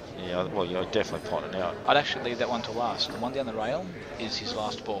rail? Yeah, well, you're definitely potting out. I'd actually leave that one to last. The one down the rail is his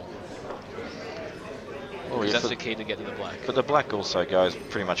last ball. Oh, yeah, that's the key to get to the black. But the black also goes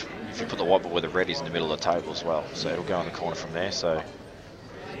pretty much, if you put the white ball where the red is in the middle of the table as well, so it'll go in the corner from there. So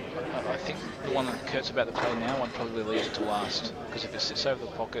I think the one that Kurt's about to play now, I'd probably leave it to last, because if it sits over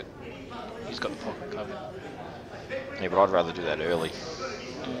the pocket, he's got the pocket covered. Yeah, but I'd rather do that early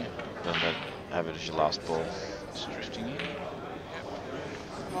Yeah. than have it as your last ball. It's drifting in.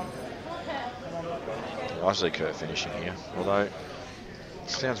 I see Kurt finishing here, although it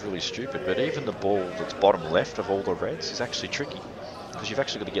sounds really stupid, but even the ball that's bottom left of all the reds is actually tricky, because you've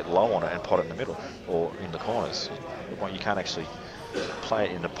actually got to get low on it and pot it in the middle or in the corners. You can't actually play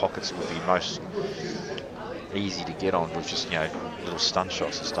it in the pockets that would be most easy to get on with just, you know, little stun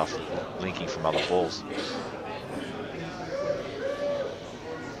shots and stuff linking from other balls.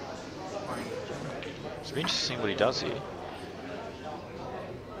 It's interesting what he does here.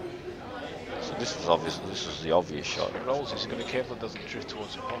 This was obvious. This was the obvious shot. He rolls. He's got to be careful it doesn't drift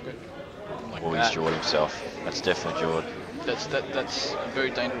towards the pocket. Like Well, he's jawed himself. That's definitely jawed. That's a very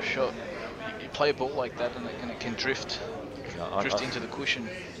dangerous shot. You play a ball like that, and it can drift into the cushion.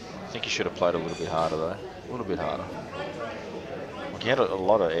 I think he should have played a little bit harder though. A little bit harder. Like, he had a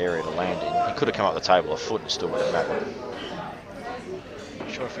lot of area to land in. He could have come up the table a foot and still would have mattered.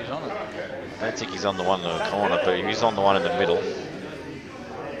 Not sure if he's on it. I don't think he's on the one in the corner, but he's on the one in the middle.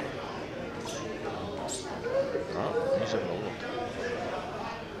 He's having a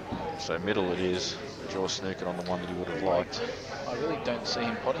look. So middle it is. Jaw snooking on the one that he would have liked. I really don't see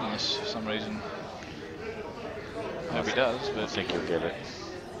him potting this for some reason. I hope he does, but I think he'll get it.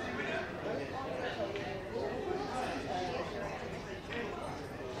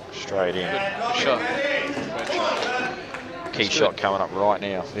 Straight in. good shot. Great shot. Key shot coming up right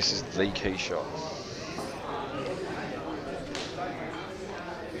now. This is the key shot.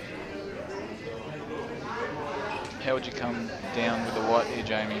 How would you come down with the white here,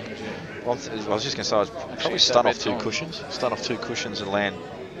 Jamie? Would you... Well, I was just going to say, I'd probably stun off two cushions. Stun off two cushions and land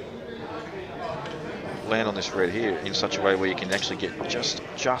on this red here in such a way where you can actually get just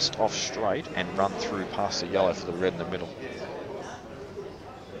off straight and run through past the yellow for the red in the middle.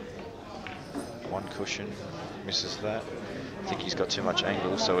 One cushion, misses that. I think he's got too much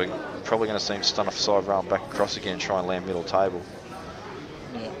angle, so we're probably going to see him stun off side rail and back across again and try and land middle table.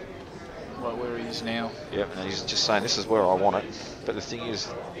 Yeah. Right where he is now. Yep, and he's just saying this is where I want it. But the thing is,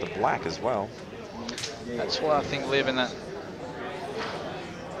 the black as well. That's why I think leaving that...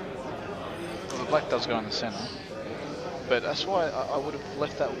 Well, the black does go in the centre. But that's why I would have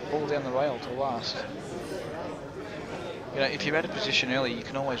left that ball down the rail to last. You know, if you're out of position early, you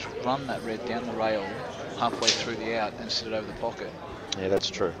can always run that red down the rail halfway through the out and sit it over the pocket. Yeah, that's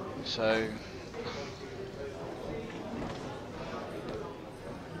true. So...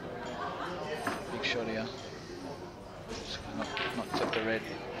 Big shot here. Just not tip the red.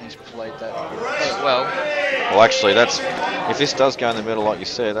 He's played that well. Well, actually, if this does go in the middle, like you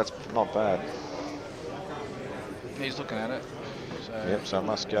said, that's not bad. He's looking at it. So Yep, so it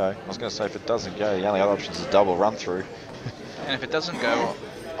must go. I was going to say, if it doesn't go, the only other option is a double run through. and if it doesn't go,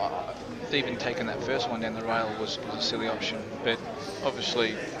 even taking that first one down the rail was a silly option. But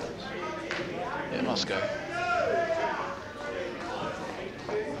obviously, it must go.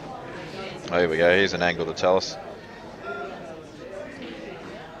 Oh, here we go. Here's an angle to tell us.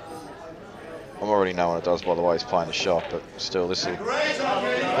 I already know what it does by the way he's playing the shot, but still, this will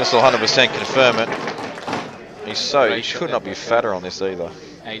 100% confirm it. He could not be fatter on this either.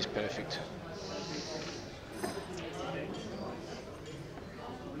 Yeah, he's perfect.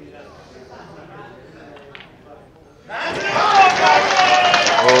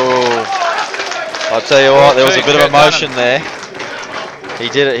 Oh, I'll tell you what, there was a bit of emotion there. He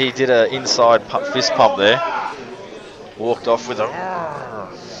did a inside fist pump there. Walked off with a.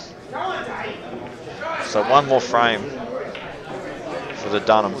 So one more frame for the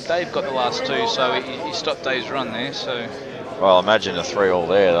Dunham. Well, Dave got the last two, so he stopped Dave's run there. So. Well, imagine a 3-all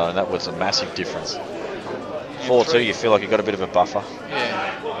there though, and that was a massive difference. 4-2, you feel like you got a bit of a buffer.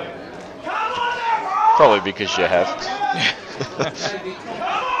 Yeah. Probably because you have.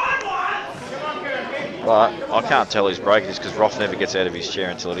 But I can't tell he's breaking this because Roth never gets out of his chair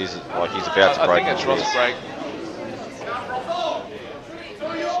until it is like he's about to break. I think it's Roth's break.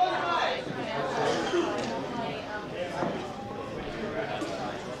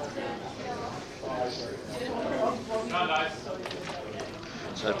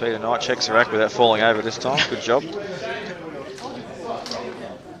 So Peter Knight checks the rack without falling over this time. Good job.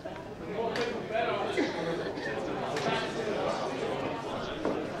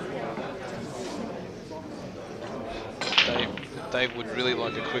 Dave would really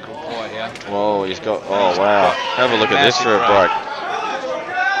like a quick reply here. Whoa, he's got. Oh wow! Have a look at this for a break.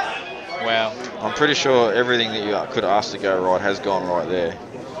 Wow. I'm pretty sure everything that you could ask to go right has gone right there.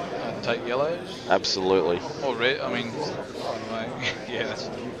 Take yellows? Absolutely. Or red, I mean, yeah, that's...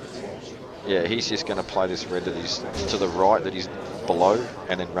 Yeah, he's just going to play this red that he's to the right, that he's below,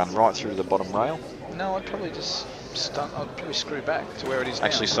 and then run right through to the bottom rail. No, I'd probably just I'd probably screw back to where it is now.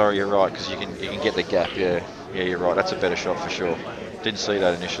 Actually, sorry, you're right, because you can get the gap, yeah. Yeah, you're right, that's a better shot for sure. Didn't see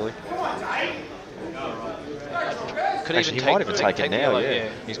that initially. Actually, he might even take it now, yellow, yeah.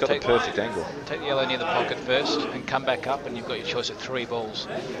 He's got the perfect angle. Take the yellow near the pocket first and come back up, and you've got your choice of 3 balls.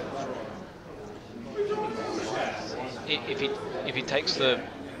 If he takes the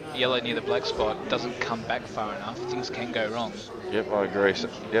yellow near the black spot, doesn't come back far enough, things can go wrong. Yep, I agree.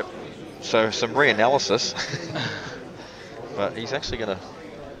 So some reanalysis, but he's actually gonna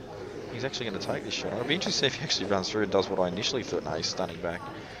take this shot. I'd be interested if he actually runs through and does what I initially thought. No, he's stunning back.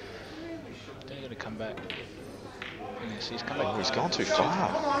 Then he's gonna come back. Yes, he's come back. Oh, he's gone too far.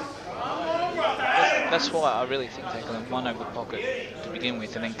 That's why I really think taking one over the pocket to begin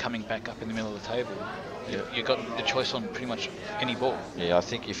with, and then coming back up in the middle of the table. You've got the choice on pretty much any ball. Yeah, I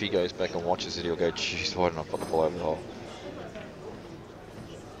think if he goes back and watches it, he'll go, geez, why didn't I put the ball over the hole?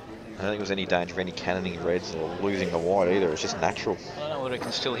 I don't think there was any danger of any cannoning reds or losing the white either. It's just natural. I don't know whether he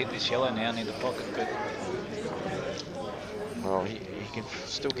can still hit this yellow now near the pocket, but... Well, he can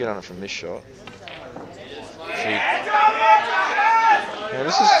still get on it from this shot.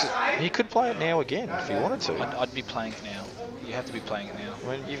 He could play it now again if he wanted to. I'd be playing it now. You have to be playing it now.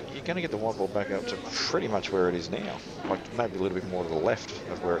 I mean, you're going to get the white ball back up to pretty much where it is now. Like maybe a little bit more to the left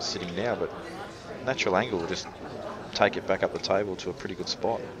of where it's sitting now, but natural angle will just take it back up the table to a pretty good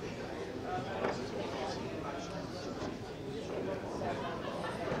spot.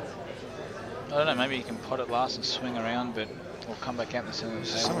 I don't know, maybe you can pot it last and swing around, but we'll come back out in the centre of the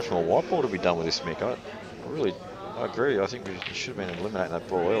table. So much more white ball to be done with this, Mick. I agree. I think we should have been eliminating that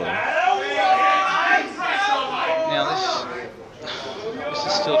ball earlier. Now this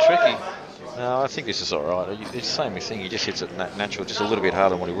is still tricky. No, I think this is all right. It's the same thing. He just hits it natural, just a little bit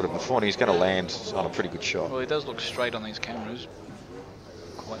harder than what he would have before, and he's going to land on a pretty good shot. Well, he does look straight on these cameras,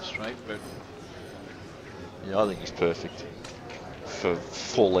 quite straight, but yeah, I think he's perfect for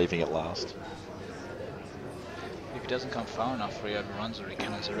leaving it last. If he doesn't come far enough, or he overruns or he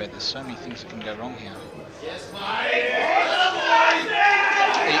cannons a red, there's so many things that can go wrong here. He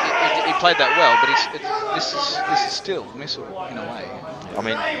played that well, but this is still missable in a way. I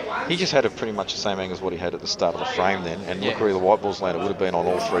mean, he just had pretty much the same angle as what he had at the start of the frame then, and look where the white balls landed. It would have been on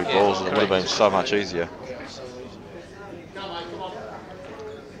all 3 balls, and it would have been so much easier.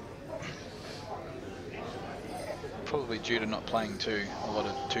 Probably due to not playing a lot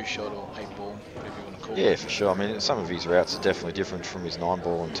of 2-shot or 8-ball, whatever you want to call it. Yeah, for sure. I mean, some of his routes are definitely different from his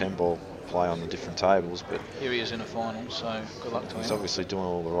 9-ball and 10-ball play on the different tables, but here he is in a final, so good luck to him. He's obviously doing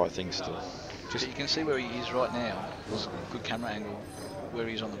all the right things still. Just you can see where he is right now. It's a good camera angle where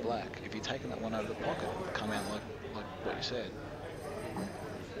he's on the black. If you're taking that one over the pocket, it'll come out like what you said.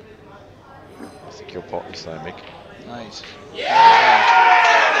 I think you'll pot this though, Mick. Nice. Yeah.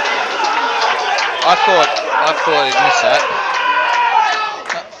 I thought he'd miss that.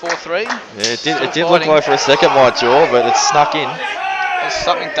 4-3. Yeah, it did look like for a second, my jaw, but it snuck in. It's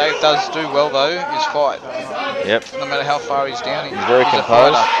something Dave does do well though, is fight. Yep. No matter how far he's down, He's very he's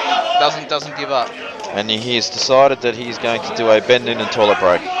composed. a fighter. Doesn't give up. And he has decided that he's going to do a bend in and toilet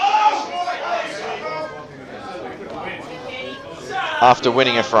break. After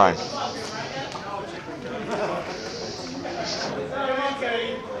winning a frame.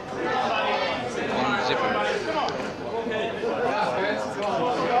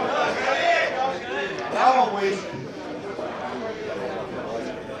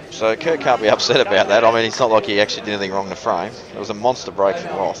 So Kurt can't be upset about that. I mean, it's not like he actually did anything wrong in the frame. It was a monster break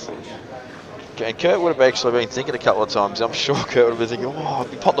from Roth. And Kurt would have actually been thinking a couple of times. I'm sure Kurt would have been thinking, oh,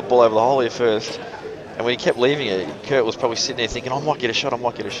 he popped the ball over the hole here first. And when he kept leaving it, Kurt was probably sitting there thinking, I might get a shot, I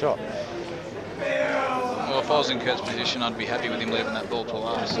might get a shot. Well, if I was in Kurt's position, I'd be happy with him leaving that ball to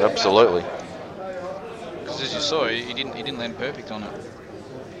last. Absolutely. Because as you saw, he didn't land perfect on it.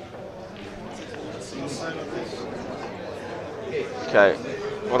 Okay,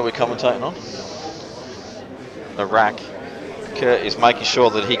 what are we commentating on? A rack. Kurt is making sure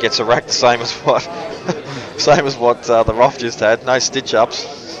that he gets a rack the same as what the Roth just had. No stitch ups.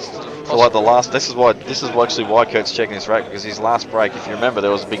 For like the last. This is actually why Kurt's checking this rack, because his last break, if you remember,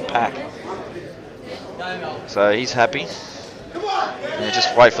 there was a big pack. So he's happy. And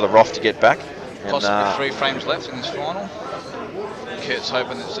just wait for the Roth to get back. And, Possibly 3 frames left in this final. Kurt's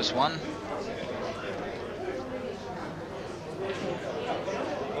hoping it's just one.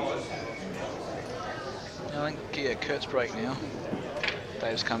 I think, yeah, Kurt's break now.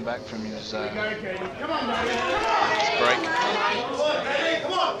 Dave's come back from his break.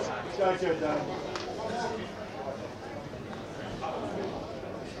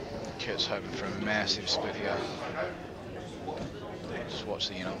 Kurt's hoping for a massive split here. Just watch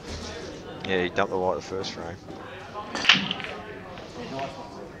the in-off. Yeah, he dumped the white the first frame.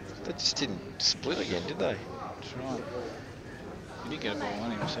 They just didn't split again, did they? That's right. You did get a ball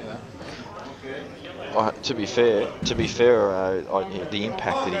on him, see that? To be fair, the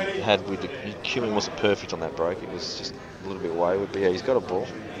impact that he had with the cueing wasn't perfect on that break. It was just a little bit wayward. But yeah, he's got a ball.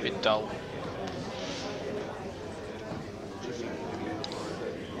 A bit dull.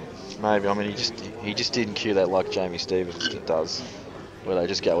 Maybe. I mean, he just didn't cue that like Jamie Stevens does, where they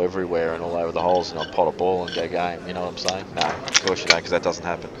just go everywhere and all over the holes and I'll pot a ball and go game. You know what I'm saying? No, of course you don't, because that doesn't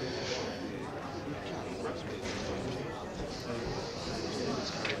happen.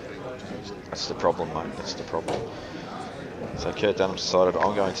 That's the problem, mate. That's the problem. So Kurt Dunham decided,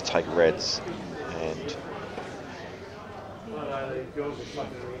 I'm going to take reds, and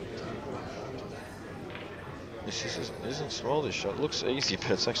this isn't small. This shot looks easy,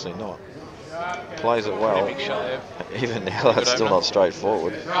 but it's actually not. Plays it well. Big shot there. Even now, that's still not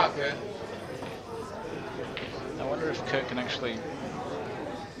straightforward. I wonder if Kurt can actually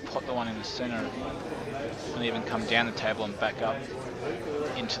pot the one in the centre and even come down the table and back up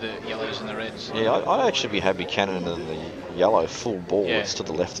into the yellows and the reds. Yeah, I'd actually be happy cannoning the yellow full ball. It's to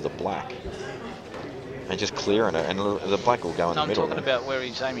the left of the black. And just clearing it, and the black will go in the middle. I'm talking about where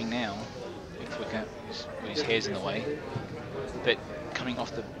he's aiming now, if we can, where his hair's in the way. But coming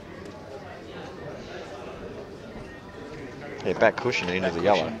off the... Yeah, back cushion into the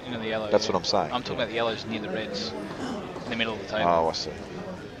yellow. Into the yellow. That's what I'm saying. I'm talking about the yellows near the reds, in the middle of the table. Oh, I see.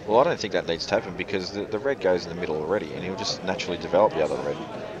 Well, I don't think that needs to happen, because the red goes in the middle already, and he'll just naturally develop the other red.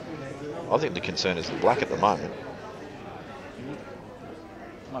 I think the concern is the black at the moment.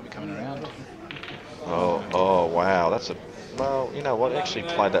 Might be coming around. Oh, wow, that's a... Well, you know what, actually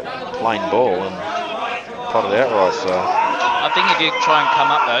played that plain ball and potted outright, so... I think he did try and come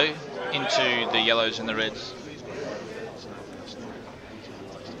up, though, into the yellows and the reds.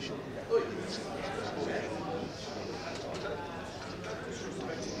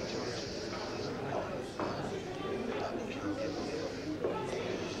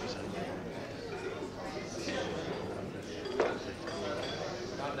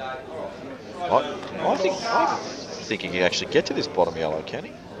 I think he can actually get to this bottom yellow, can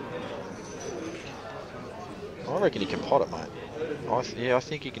he? I reckon he can pot it, mate. I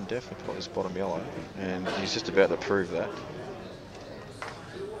think he can definitely pot this bottom yellow, and he's just about to prove that.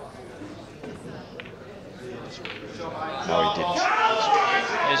 No, he didn't.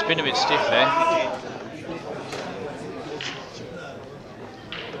 It's been a bit stiff there.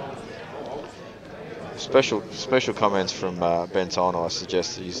 Special comments from Ben Tino. I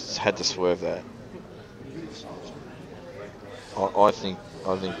suggest that he's had to swerve that. I think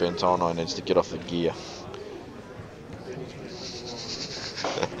Ben Tino needs to get off the gear.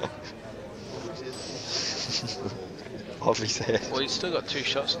 Off his head. Well, he's still got 2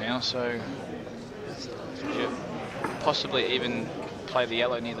 shots now, so possibly even play the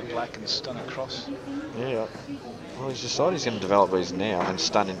yellow near the black and stun across. Yeah, Well, he's decided he's going to develop these now and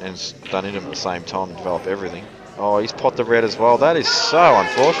stun him at the same time and develop everything. Oh, he's pot the red as well. That is so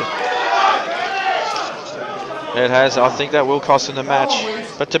unfortunate. It has. I think that will cost him the match.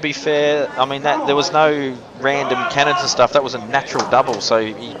 But to be fair, I mean, that there was no random cannons and stuff. That was a natural double, so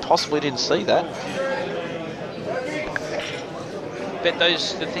he possibly didn't see that. But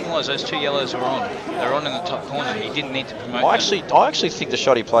the thing was, those two yellows were on. They were on in the top corner. He didn't need to promote I actually think the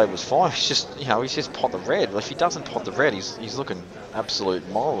shot he played was fine. He's just, he's just pot the red. Well, if he doesn't pot the red, he's looking absolute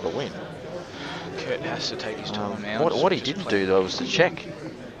moral to win. Kurt has to take his time out. What he didn't do though was to check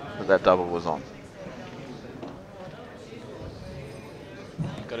that double was on.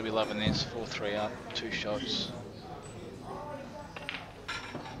 You've got to be loving this. 4-3 up, 2 shots.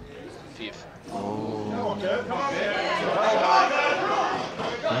 Fifth. Oh.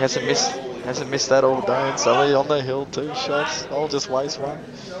 He hasn't missed that all day, and Sully on the hill, 2 shots. I'll just waste one.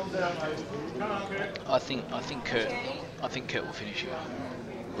 I think Kurt will finish here.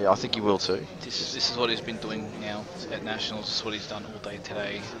 Yeah, I think he will too. This is what he's been doing now at Nationals. This is what he's done all day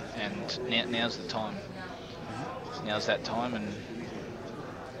today, and now's the time. Now's that time, and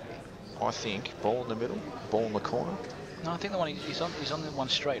I think ball in the middle, ball in the corner. No, I think the one he's on the one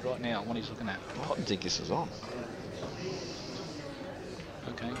straight right now. One he's looking at. I don't think this is on.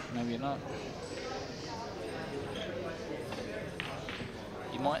 Okay, maybe not.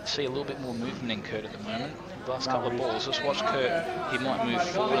 You might see a little bit more movement in Kurt at the moment. The last couple of balls, just watch Kurt. He might move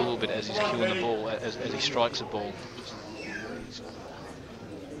forward a little bit as he's cueing the ball, as he strikes the ball.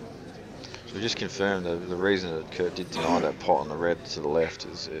 So we just confirmed that the reason that Kurt did deny that pot on the red to the left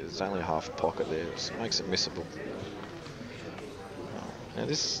is only half a pocket there. It makes it missable. Now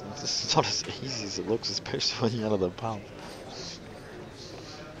this is not as easy as it looks, especially when you're out of the pump.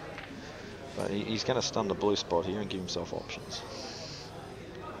 But he's going to stun the blue spot here and give himself options.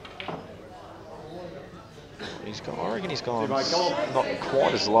 I reckon he's gone not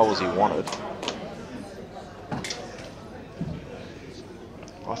quite as low as he wanted.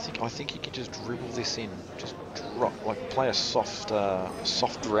 I think he can just dribble this in, just drop, like play a soft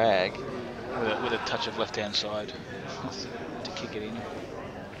drag with a touch of left-hand side to kick it in. At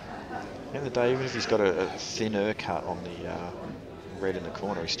the end of the day, even if he's got a thinner cut on the red in the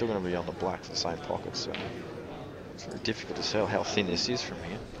corner, he's still going to be on the black for the same pocket. So it's very difficult to tell how thin this is from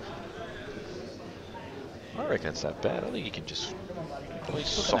here. I reckon it's that bad. I think you can just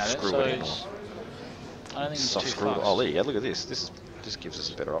soft screw it in. I don't think it's soft too screw. fast. Oh, yeah, look at this. This gives us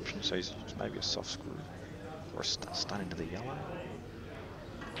a better option. So he's maybe a soft screw or a stun into the yellow.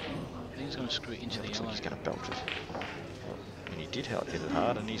 I think he's going to screw it into the yellow. Like he's going to belt it. And he did hit it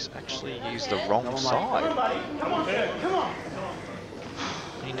hard, and he's actually used the wrong side.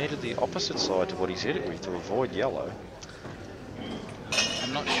 He needed the opposite side to what he's hit it with to avoid yellow.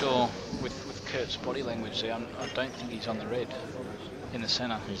 I'm not sure with Kurt's body language there. I don't think he's on the red in the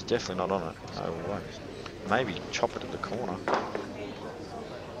centre. He's definitely not on it. No way. Maybe chop it at the corner.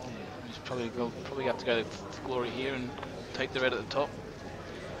 He's probably have to go for glory here and take the red at the top.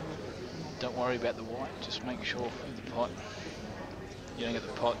 Don't worry about the white. Just make sure with the pot. You don't get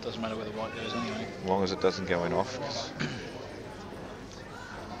the pot. Doesn't matter where the white goes anyway. As long as it doesn't go in off.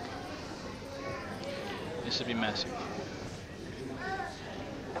 This would be massive.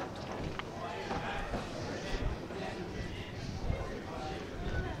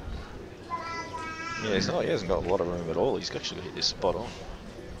 Yeah, he hasn't got a lot of room at all. He's actually hit this spot on.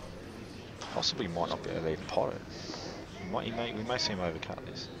 Possibly might not be able to even pot it. We may see him overcut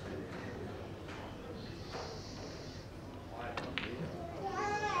this.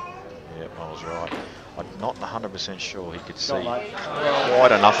 Yep, I was right. I'm not 100% sure he could see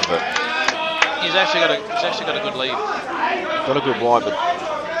quite enough of it. He's actually got a good lead. Got a good wide, but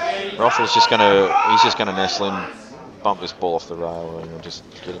Rothall's just gonna nestle in, bump this ball off the rail, and he'll just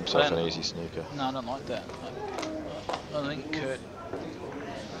get himself an easy snooker. No, I don't like that. I think Kurt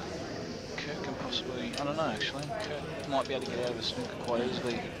can possibly. I don't know actually. Kurt might be able to get out of a snooker quite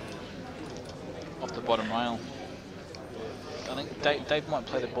easily off the bottom rail. I think Dave might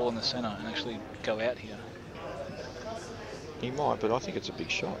play the ball in the centre and actually go out here. He might, but I think it's a big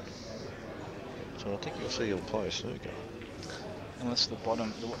shot. So I think you'll see he'll play a snooker. Unless the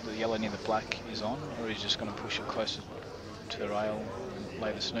bottom, the yellow near the black is on, or he's just going to push it closer to the rail and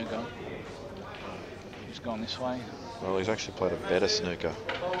lay the snooker. He's gone this way. Well, he's actually played a better snooker.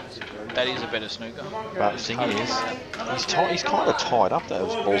 That is a better snooker. But the thing is, he's kind of tied up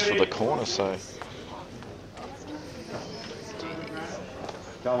those balls for the corner, so...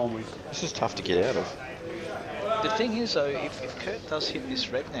 This is tough to get out of. The thing is though, if Kurt does hit this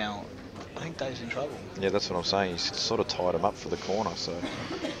red now, I think Dave's in trouble. Yeah, that's what I'm saying. He's sort of tied him up for the corner, so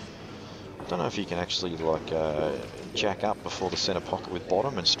don't know if you can actually like jack up before the centre pocket with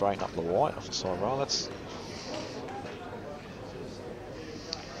bottom and straighten up the white off the side rail. That's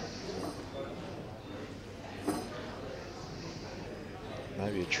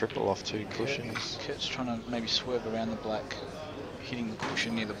maybe a triple off 2 cushions. Kurt's trying to maybe swerve around the black, hitting the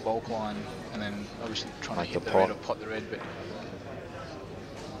cushion near the bulk line, and then obviously trying to hit the red or pot the red, but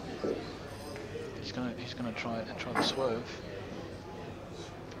he's gonna try the swerve.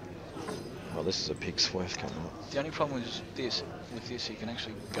 Well, this is a big swerve coming up. The only problem with this, he can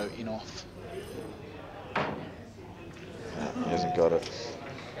actually go in off. No, he hasn't got it.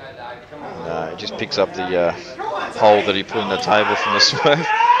 No, he just picks up the hole that he put in the table from the swerve.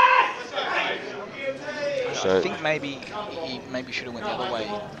 So I think maybe he should have went the other way,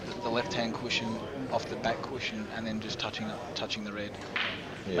 the left-hand cushion off the back cushion, and then just touching the red,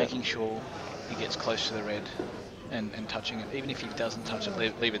 making sure he gets close to the red and touching it. Even if he doesn't touch it,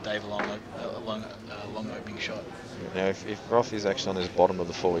 leave it Dave along a long opening shot. Now, if Rothall's actually on his bottom of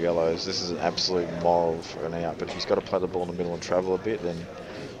the 4 yellows, this is an absolute moral for an out. But if he's got to play the ball in the middle and travel a bit, then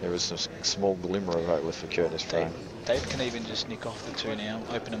there is some small glimmer of hope for Kurt in this frame. Dave can even just nick off the 2 now,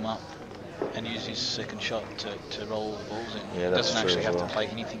 open them up, and use his second shot to roll the balls in. Yeah, that's doesn't actually have to play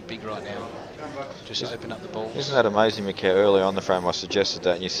anything big right now. Just open up the balls. Isn't that amazing, Mick? Early on the frame I suggested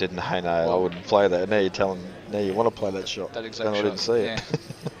that and you said, no, I wouldn't play that. Now you're telling me you want to play that shot. That exact shot. I didn't see it.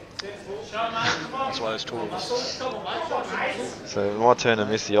 That's why there's 2 of us. So my turn to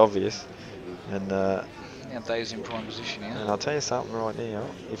miss the obvious. And now Dave's in prime position here. And I'll tell you something right now.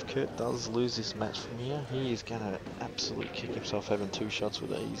 If Kurt does lose this match from here, he is going to absolutely kick himself having 2 shots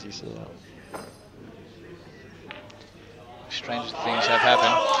with an easy set up. Strangest things have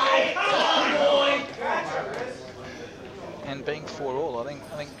happened. And being 4-all, I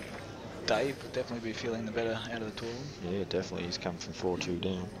think Dave would definitely be feeling the better out of the 2 of them. Yeah, definitely. He's come from 4-2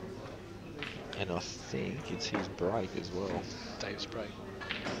 down. And I think it's his break as well. Dave's break.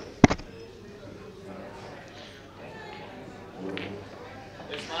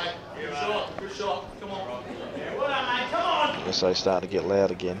 Good shot. Come on. Well done, mate. Come on. I guess they start to get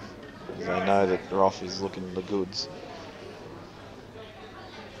loud again. Because they know that Roth is looking the goods.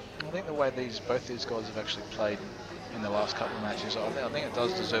 I think the way both these guys have actually played in the last couple of matches, I think it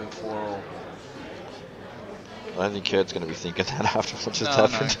does deserve a 4-all. I don't think Kurt's going to be thinking that after what just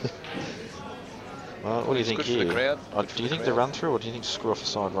happened. No. Well, what do you think here? Do you think the run through, or do you think screw off the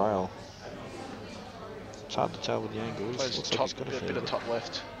side rail? It's hard to tell with the angle. Plays Looks top, like he's got a bit of top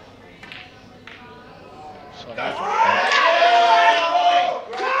left.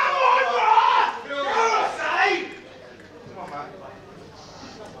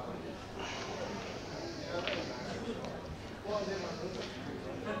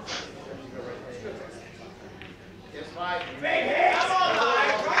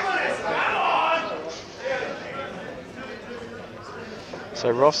 So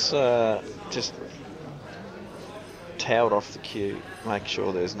Ross just towed off the cue, make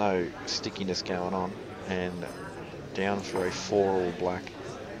sure there's no stickiness going on, and down for a 4-all black.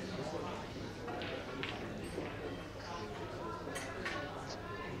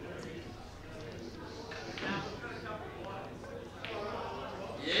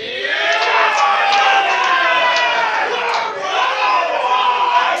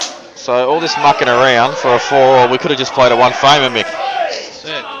 So all this mucking around for a 4-all, we could have just played a 1-framer, Mick.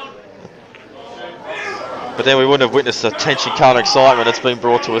 But then we wouldn't have witnessed the tension, colour, excitement that's been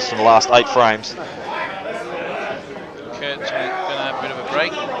brought to us in the last 8 frames. Kurt's going to have a bit of a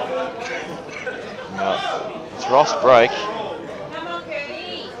break. No, it's Ross' break.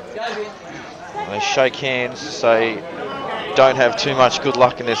 They shake hands, say don't have too much good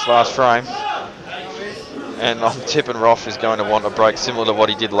luck in this last frame. And I'm tipping Roth is going to want a break similar to what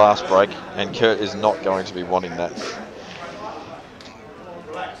he did last break, and Kurt is not going to be wanting that.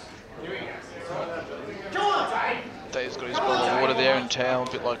 Dave's got his bottle of water there and towel, a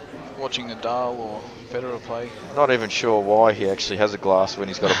bit like watching Nadal or Federer play. Not even sure why he actually has a glass when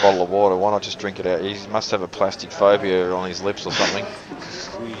he's got a bottle of water. Why not just drink it out? He must have a plastic phobia on his lips or something.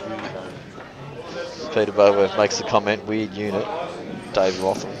 Peter Bover makes the comment, weird unit, Dave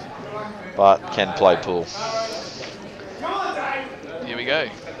Rothall, but can play pool. Here we go,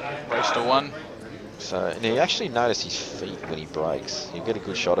 race to 1. So, and you actually notice his feet when he breaks. You get a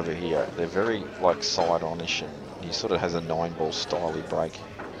good shot of it here. They're very like side-on-ish, and he sort of has a 9-ball styly break.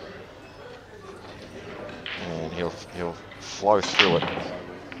 And he'll flow through it.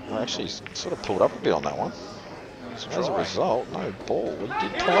 Well, actually, he's sort of pulled up a bit on that one. As a result, no ball. He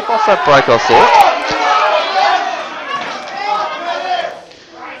did pull up off that break, I thought.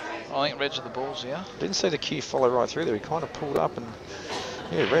 I think Reg's at the balls here. Didn't see the cue follow right through there. He kind of pulled up and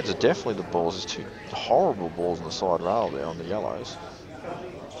Yeah, reds are definitely the balls. There's two horrible balls on the side rail there on the yellows.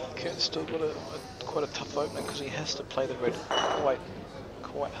 Kurt's still got quite a tough opening because he has to play the red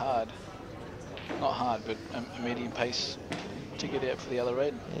quite hard. Not hard, but a medium pace to get out for the other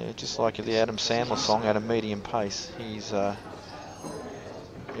red. Yeah, just like the Adam Sandler song, at a medium pace. He's,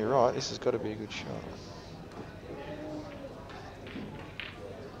 you're right, this has got to be a good shot.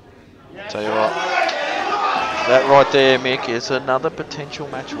 Tell you what, that right there, Mick, is another potential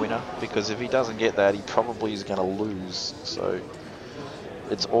match winner, because if he doesn't get that, he probably is going to lose. So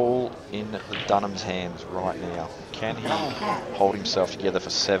it's all in the Dunham's hands right now. Can he hold himself together for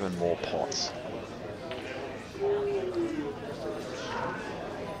 7 more pots?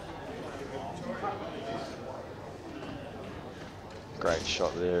 Great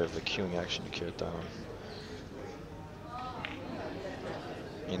shot there of the queuing action to Kurt Dunham.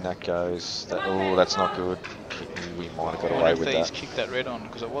 In that goes. Oh, that's not good. We might have got away with that. He's kicked that red on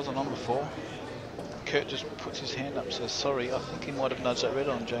because it wasn't on before. Kurt just puts his hand up and says, sorry, I think he might have nudged that red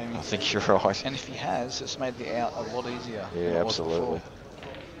on, Jamie. I think you're right. And if he has, it's made the out a lot easier. Yeah, absolutely.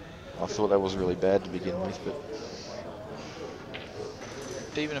 I thought that was really bad to begin with, but...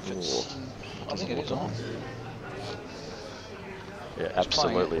 Even if it's... I think it is on. Yeah,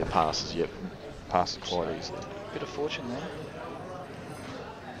 absolutely it passes. Yep, passes quite easily. Bit of fortune there.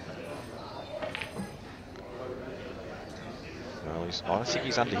 Well, I think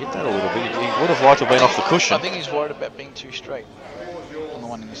he's underhit that a little bit. He would have liked to have been off the cushion. I think he's worried about being too straight on the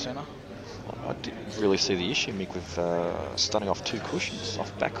one in the centre. I didn't really see the issue, Mick, with stunning off 2 cushions,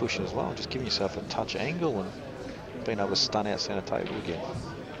 off back cushion as well. Just giving yourself a touch angle and being able to stun out centre table again.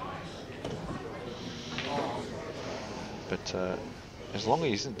 But as long as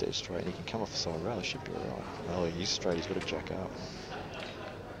he isn't dead straight and he can come off the side rail, he should be alright. Well, he's straight, he's got to jack up.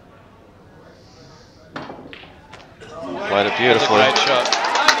 Played it beautifully. Great shot.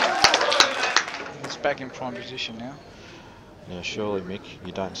 It's back in prime position now. Yeah, surely, Mick,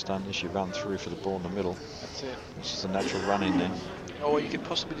 you don't stun this, you run through for the ball in the middle. That's it. It's just a natural run in then. Or you could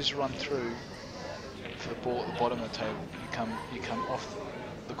possibly just run through for the ball at the bottom of the table. You come off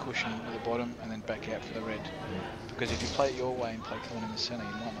the cushion at the bottom and then back out for the red. Because if you play it your way and play one in the centre,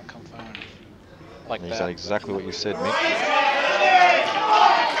 you might not come far enough. Like that. Is that exactly what you said, Mick?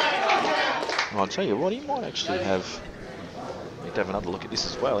 I'll tell you what, he might actually have... Need to have another look at this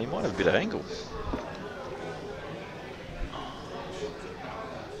as well. He might have a bit of angle.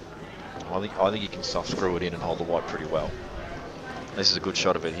 I think he can soft screw it in and hold the white pretty well. This is a good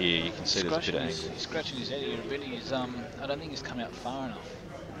shot of it here. You can see there's a bit of angle. He's scratching his head here a bit. I don't think he's come out far enough.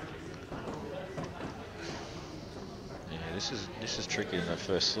 Yeah, this is trickier than I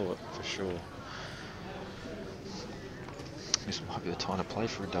first thought, for sure. This might be the time to play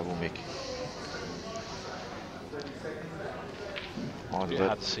for a double, Mick. It's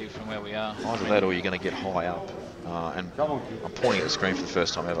hard to see from where we are. Either that or you're going to get high up. And I'm pointing at the screen for the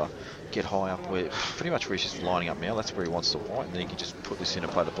first time ever. Get high up, where pretty much where he's just lining up now. That's where he wants the white, and then he can just put this in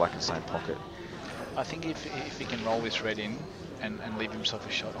and play the black in the same pocket. I think if he can roll this red in and leave himself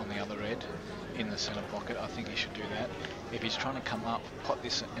a shot on the other red in the centre pocket, I think he should do that. If he's trying to come up, pot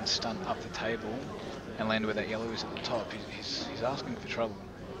this and stun up the table and land where that yellow is at the top, he's asking for trouble.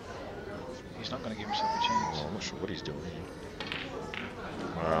 He's not going to give himself a chance. Oh, I'm not sure what he's doing.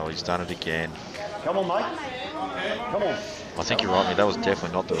 Well, he's done it again. Come on, mate. Come on. I think you're right, mate. That was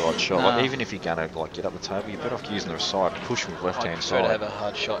definitely not the right shot. Like, even if you're going to get up the table, you're better off using the side cushion with left-hand side. I'd prefer to have a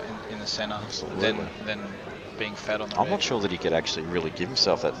hard shot in the centre than being fat on the I'm red. not sure that he could actually really give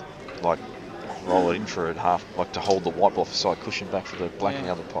himself that, roll it in for a half, to hold the white ball off the side cushion back for the black in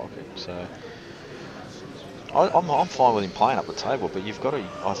the other pocket. So I'm fine with him playing up the table, but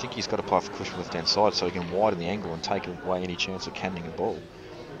I think he's got to play off the cushion left-hand side so he can widen the angle and take away any chance of cannoning a ball.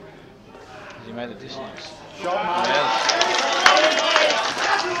 Has he made the distance?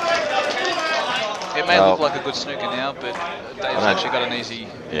 It may look like a good snooker now, but Dave's actually got an easy...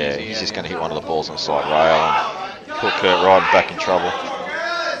 Yeah, he's just going to hit one of the balls on the side rail and put Kurt right back in trouble.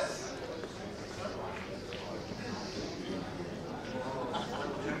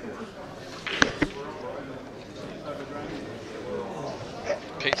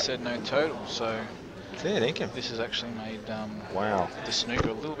 Pete said no total, so Fair dinkum. this has actually made Wow. the snooker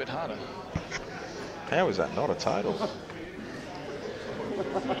a little bit harder. How is that not a total?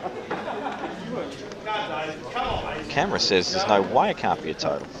 Camera says there's no way it can't be a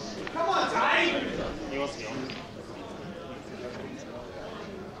total.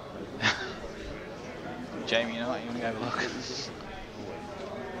 Jamie, you know what? You want to go have a look?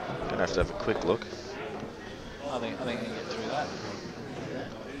 Gonna have to have a quick look. I think I can get through that.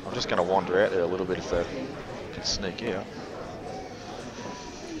 I'm just gonna wander out there a little bit if they can sneak out.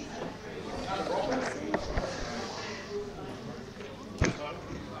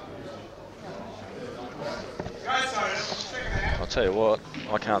 tell you what,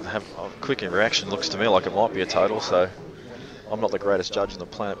 I can't have a quick reaction. Looks to me like it might be a total, so I'm not the greatest judge on the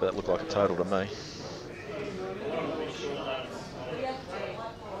planet, but that looked like a total to me.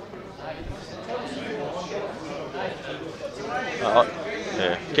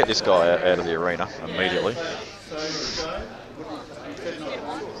 Yeah, get this guy out of the arena immediately.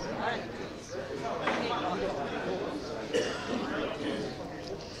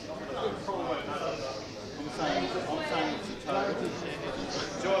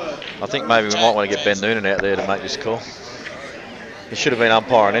 I think maybe we might want to get Ben Noonan out there to make this call. He should have been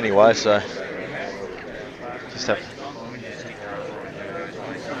umpiring anyway, so just have.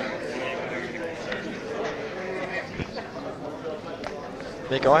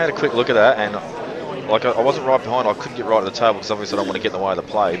 Nick, I had a quick look at that, and like I wasn't right behind. I couldn't get right at the table because obviously I don't want to get in the way of the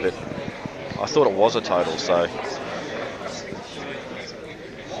play, but I thought it was a total, so.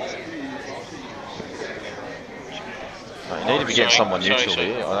 You need to be getting someone neutral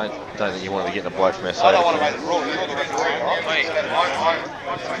here. I don't think you want to be getting a bloke from SA.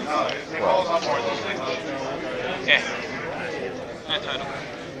 Yeah. No total.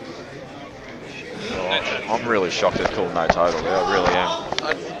 Oh, I'm really shocked it's called no total. Yeah, I really am.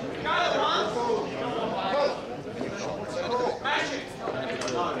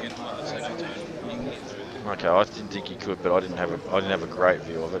 Okay, I didn't think he could, but I didn't have a great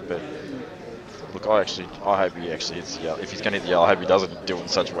view of it. But look, I hope he actually hits the yellow. If he's going to hit the yellow, I hope he doesn't do it in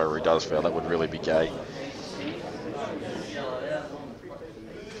such a way where he does foul. That would really be gay.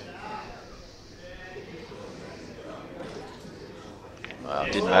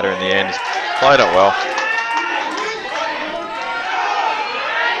 Didn't matter in the end. He's played it well.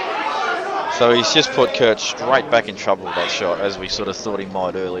 So he's just put Kurt straight back in trouble with that shot, as we sort of thought he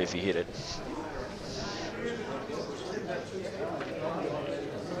might early if he hit it.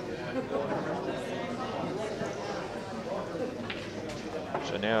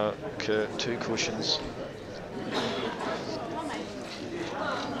 So now Kurt, 2 cushions.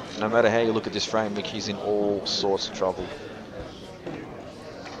 No matter how you look at this frame, Nick, he's in all sorts of trouble.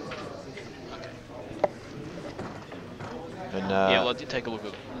 And, yeah, well, I did take a look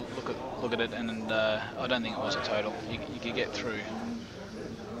at it, and I don't think it was a total. You could get through.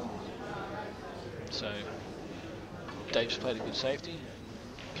 So Dave's played a good safety.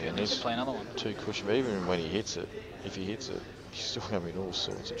 Yeah, and needs to play another one. 2 cushions, but even when he hits it, if he hits it, he's still going to be in all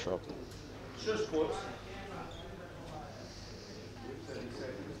sorts of trouble. So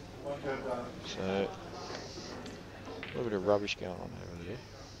a little bit of rubbish going on over there.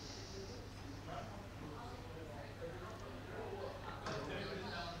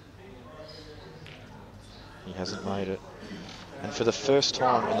 He hasn't made it. And for the first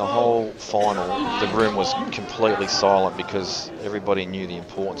time in the whole final, the room was completely silent because everybody knew the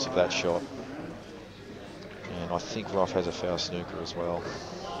importance of that shot. And I think Roth has a foul snooker as well.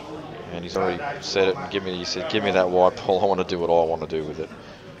 And he's already said it and he said, give me that wide ball, I want to do what I want to do with it.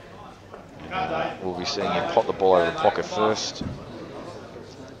 And, we'll be seeing him pop the ball out of the pocket first.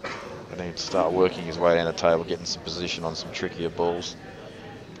 And then start working his way down the table, getting some position on some trickier balls.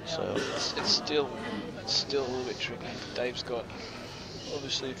 So it's still a little bit tricky. Dave's got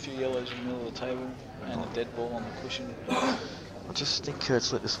obviously a few yellows in the middle of the table and a dead ball on the cushion. I just think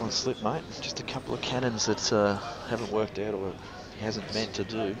Kurt's let this one slip, mate. Just a couple of cannons that haven't worked out or he hasn't meant to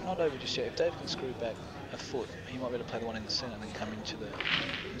do. Not over just yet. If Dave can screw back a foot, he might be able to play the one in the centre and then come into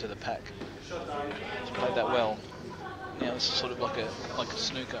the pack. He's played that well. Now this is sort of like a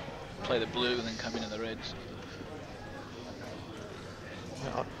snooker. Play the blue and then come into the reds.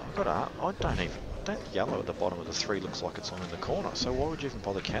 That yellow at the bottom of the 3 looks like it's on in the corner, so why would you even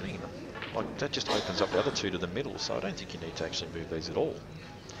bother canning them? Like, that just opens up the other 2 to the middle, so I don't think you need to actually move these at all.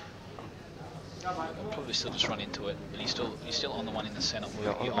 I'll probably still just run into it, but he's still on the one in the centre.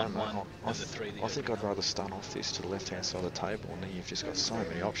 Yeah, You're on one of the 3. I think I'd rather stun off this to the left-hand side of the table, and then you've just got so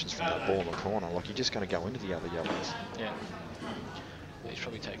many options from that ball in the corner. Like, you're just going to go into the other yellows. Yeah. He's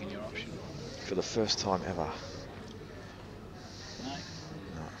probably taking your option. For the first time ever. No.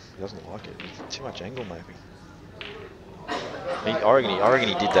 He doesn't like it. Too much angle, maybe. I reckon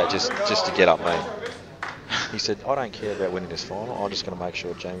he did that just to get up me. He said, I don't care about winning this final. I'm just going to make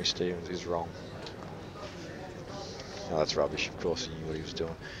sure Jamie Stevens is wrong. No, that's rubbish. Of course, he knew what he was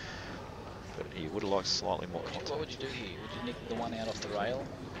doing. But he would have liked slightly more contact. What would you do here? Would you nick the one out off the rail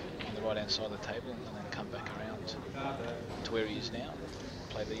on the right-hand side of the table and then come back around to where he is now?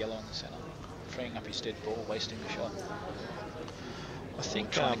 Play the yellow in the centre, freeing up his dead ball, wasting the shot. I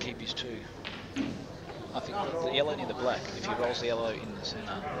think trying to keep his 2. I think the yellow near the black, if he rolls the yellow in the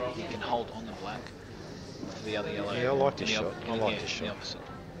centre, he can hold on the black for the other yellow. Yeah, I like this shot. I like this The shot. opposite.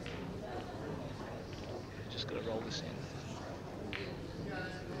 Just got to roll this in.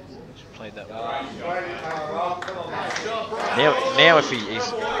 played that way. Now if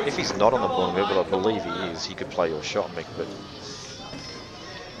he's not on the ball, but I believe he is, he could play your shot, Mick. But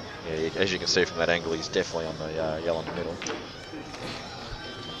yeah, as you can see from that angle, he's definitely on the yellow in the middle.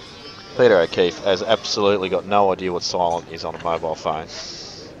 Peter O'Keefe has absolutely got no idea what silent is on a mobile phone,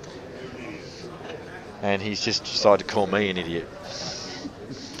 and he's just decided to call me an idiot.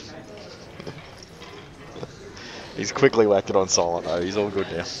 He's quickly whacked it on silent though. He's all good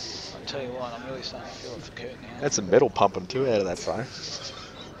now. I'll tell you what, I'm really starting to feel it for Kurt now. That's a metal pumping too out of that phone.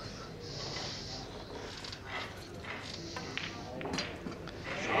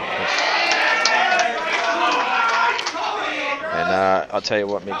 And I'll tell you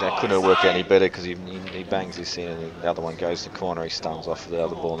what, Mick, that couldn't have worked any better because he bangs this in and the other one goes to the corner. He stuns off the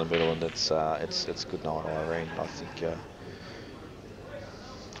other ball in the middle, and it's good night, Irene. I think I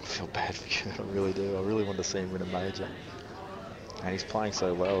feel bad for Kurt, I really do. I really want to see him win a major. And he's playing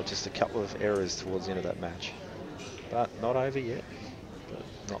so well, just a couple of errors towards the end of that match. But not over yet, but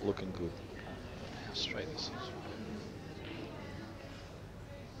not looking good. How straight this is.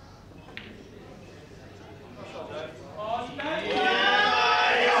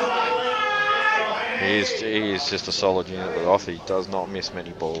 He is just a solid unit with off. He does not miss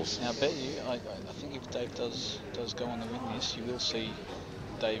many balls. Now I bet you, I think if Dave does go on to win this, you will see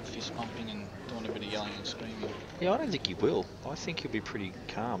Dave fist pumping and doing a bit of yelling and screaming. Yeah, I don't think he will. I think he'll be pretty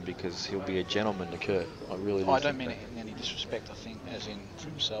calm because he'll be a gentleman to Kurt. I really do. I don't mean it in any disrespect. I think, as in for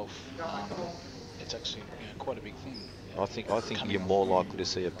himself, it's actually quite a big thing. I think you're more likely to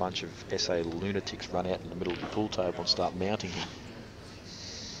see a bunch of SA lunatics run out in the middle of the pool table and start mounting him.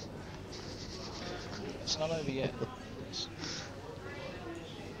 It's not over yet.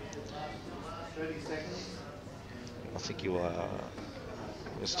 I think you are.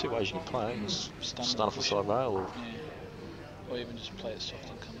 There's two ways you can play. Stun off the side rail, or even just play it soft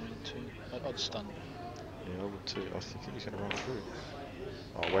and come around too. I'd stun. Yeah, I would too. I think he's going to run through.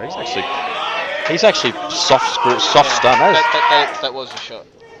 Oh, well, he's actually soft stun. That was a shot.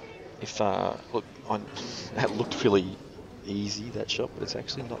 If look, that looked really easy, that shot, but it's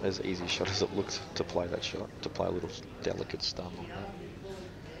actually not as easy a shot as it looks to play that shot, to play a little delicate stun like that.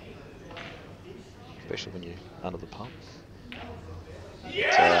 Especially when you're under the pump.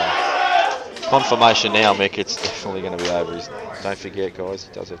 Confirmation now, Mick, it's definitely going to be over. Don't forget, guys,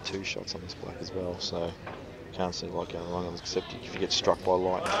 he does have 2 shots on this black as well, so can't see a lot going wrong, except if you get struck by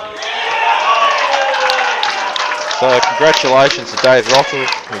lightning. So congratulations to Dave Rothall,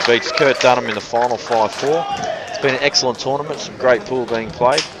 who beats Kurt Dunham in the final 5-4. It's been an excellent tournament, some great pool being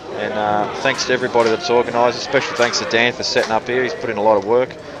played, and thanks to everybody that's organised. Special thanks to Dan for setting up here, he's put in a lot of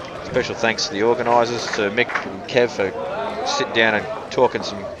work. Special thanks to the organisers, to Mick and Kev for sitting down and talking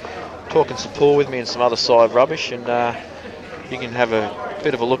some pool with me and some other side rubbish, and you can have a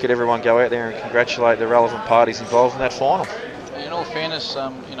bit of a look at everyone go out there and congratulate the relevant parties involved in that final. In all fairness,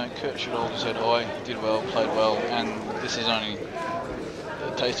 Kurt should all have said, did well, played well, and this is only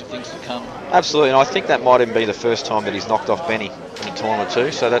a taste of things to come. Absolutely, and I think that might even be the first time that he's knocked off Benny in a tournament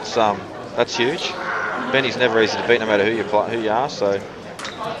too, so that's huge. Benny's never easy to beat no matter who you are, so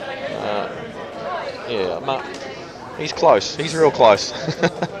he's close, he's real close.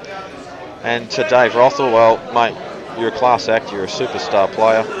 And to Dave Rothall, well, mate, you're a class act, you're a superstar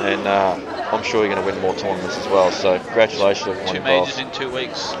player, and I'm sure you're going to win more tournaments as well, so congratulations to everyone involved. 2 majors in 2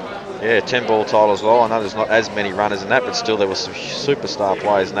 weeks. Yeah, 10 ball title as well. I know there's not as many runners in that, but still there were some superstar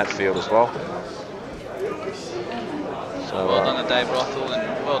players in that field as well. So, well done to Dave Rothall,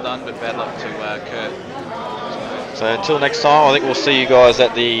 and well done, but bad luck to Kurt. So until next time, I think we'll see you guys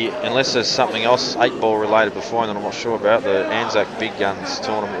at unless there's something else 8-ball related before, and then I'm not sure about, the Anzac Big Guns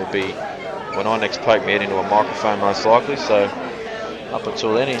tournament will be when I next poke my head into a microphone most likely. So up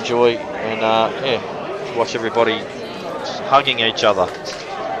until then, enjoy and watch everybody hugging each other.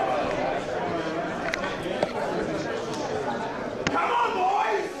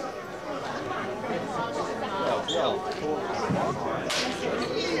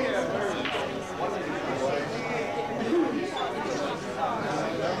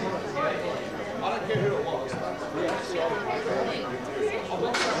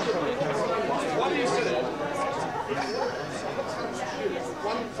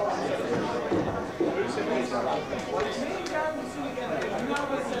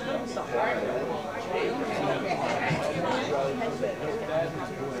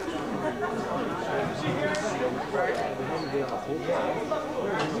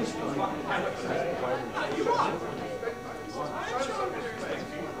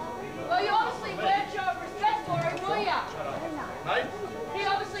 Well, you obviously weren't showing respect for him, were you? Mate? He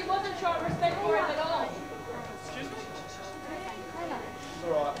obviously wasn't showing respect for him at all. Excuse me?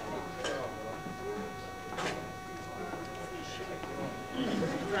 All right.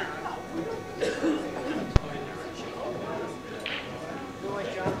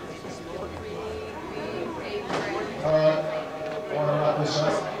 Yes,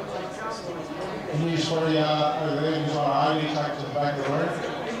 sir. Can you swear over there, who's on 80, take to the back of the room?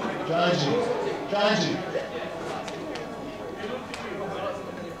 Jonesy. Jonesy.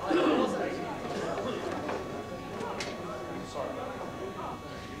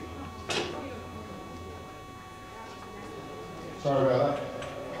 Sorry about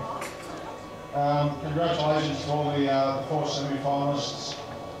that. Congratulations to all the 4 semi-finalists.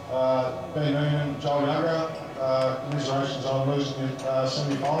 Ben Dunham, Joel Younger. Commiserations on losing the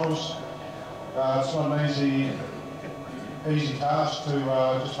semi-finals. It's not an easy task to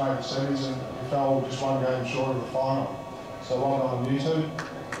just make the semis, and you fell just one game short of the final. So well done on you two.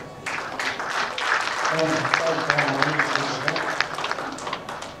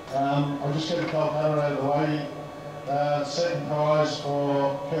 I'll just get the Calcutta out of the way. Second prize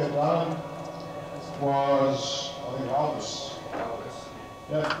for Dunham was, I think, Albus.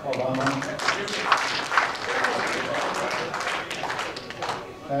 Yeah, well done, man.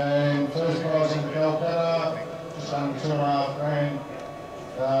 And first prize in Calcutta, just under $2.5 grand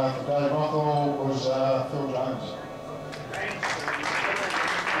for Dave Rothall, was Phil Jones.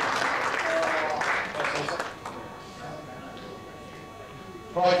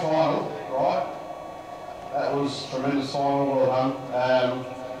 Great final, right? That was a tremendous final, well done.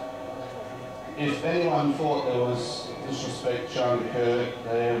 If anyone thought there was disrespect shown to Kurt,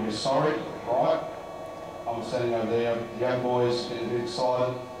 there was sorry, right? I'm standing over there, the young boys getting a bit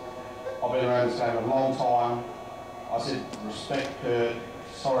excited. I've been around this game a long time. I said, respect Kurt,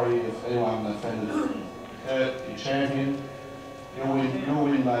 sorry if anyone offended Kurt, you're champion. You'll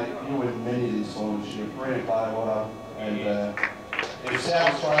win, mate. You'll win many of these tournaments. You're a brilliant player, well done. And if South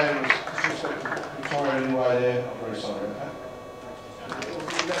Australia was disrespecting Victoria anyway there, I'm very sorry, okay?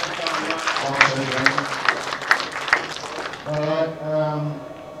 Alright,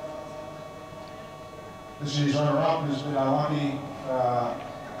 this year's runner-up has been unlucky.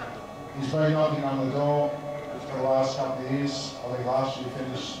 He's been knocking on the door for the last couple of years. I think last year he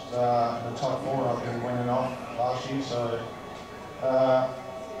finished in the top 4, I think he went off last year, so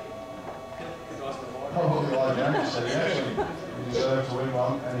probably like Jamie said, he actually deserves to win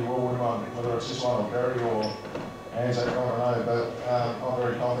one, and he will win one, whether it's this one or Berry or Anzac, I don't know, but I'm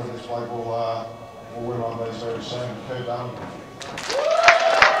very confident this bloke will win one of these very soon. Keep Dunham.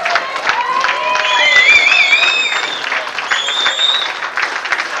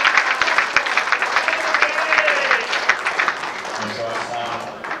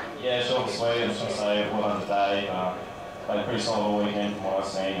 Yeah, short and sweet. I just want to say well done today. Played pretty solid all weekend from what I've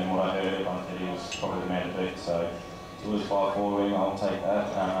seen and what I heard. I think he was probably the man to beat, so to lose 5-4 win, I'll take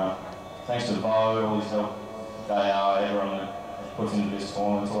that. Thanks to Bo, all his help, everyone that puts into this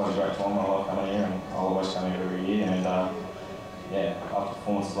tournament. It's always a great tournament. I love coming here, and I'll always come here every year. And yeah, after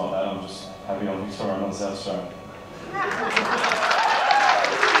performances like that, I'm just happy on Victoria and on South Australia.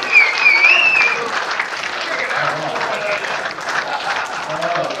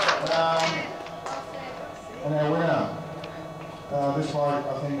 And our winner, this bloke, I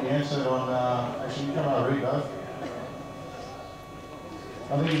think he answered on, actually you come over here, Dave.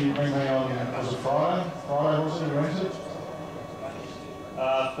 I think you bring me on, was it Friday? Friday, was it, you answered?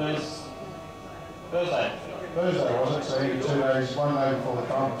 Thursday. Thursday, was it? So you had 2 days, 1 day before the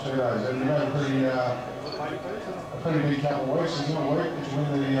final, 2 days. And you had a pretty big couple of weeks, isn't it, a week? Did you win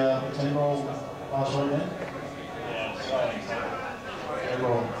the 10-ball last weekend? Yeah, exciting.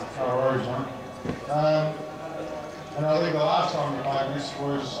 10-ball, no worries, mate. And I think the last time you played this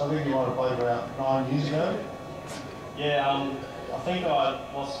was, I think you might have played about 9 years ago. Yeah, I think I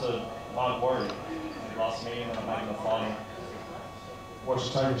lost to Mark Warrior last meeting and I made the final. What's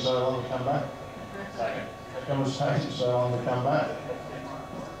it taking so long to come back? Second. How come it's taking so long to come back?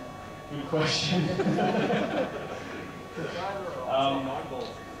 Good question.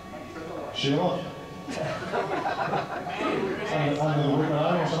 Sheila? under the whip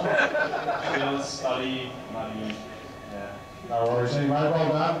or something? Sheila, study, money, yeah. No worries. Anyway, well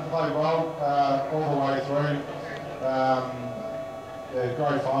done. Played well all the way through. Yeah,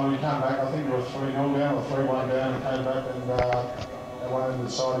 great final. You came back, I think you were 3-0 down or 3-1 down and came back and won in the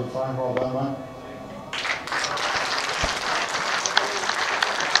deciding frame. Well done, mate.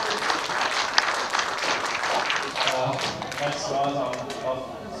 Thanks, guys. I've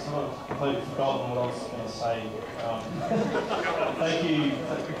sort of completely forgotten what I was going to say.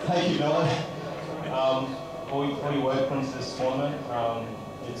 Thank you, Billy. All your work put into this tournament.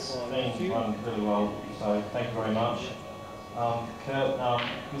 It's been run really well, so thank you very much. Kurt,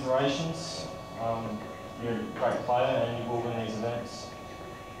 commiserations. You're a great player and you will win these events.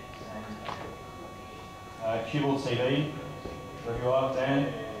 CueballTV, where you are,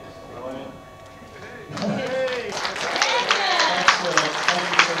 Dan. Thanks for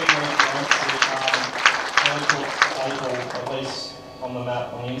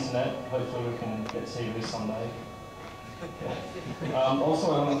missing that. Hopefully we can get to see you this Sunday.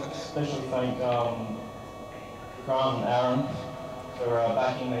 Also, I want to especially thank Grant and Aaron for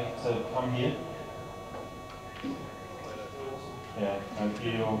backing me to come here. Yeah, thank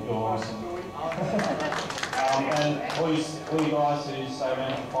you. You're awesome. And all you guys who stay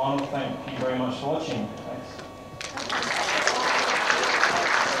around for the final, thank you very much for watching. Thanks.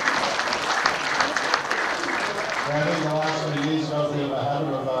 I think the last 20 years got a bit of a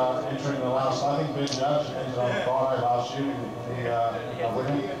habit of entering the last. I think Ben Judge entered on Friday last year in the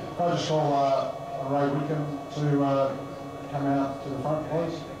winning. Can I just call Ray Wickham to come out to the front,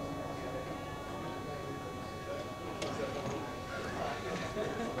 please?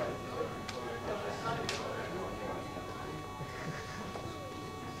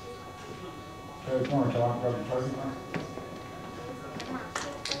 Come on, grab the trophy, mate.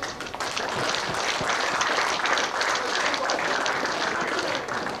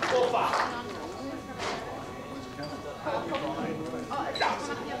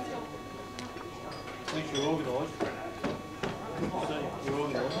 Thanks, you're organised. You're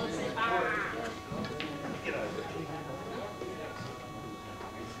organised.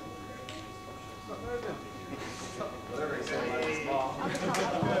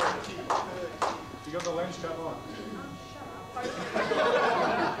 You got the lens cap on? I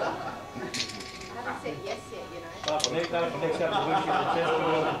haven't said yes yet, you know. Next couple of weeks, you're the test.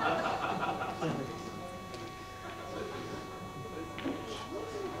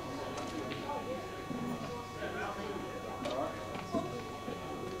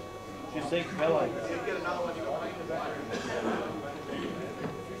 You see Cabello. You get another one, you got paint in the background.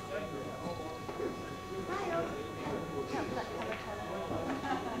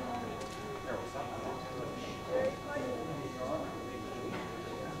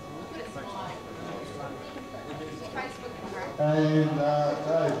 And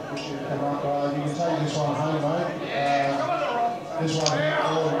Dave, wish you to come up. You can take this one home, mate. This one here,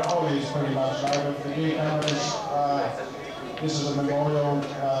 all is pretty much over. For the newcomers, this is a memorial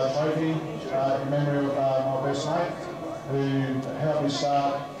trophy in memory of my best mate, who helped me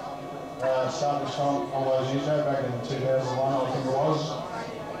start this time all those years ago, back in 2001, I think it was.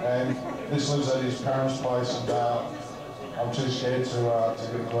 And this lives at his parents' place, and I'm too scared to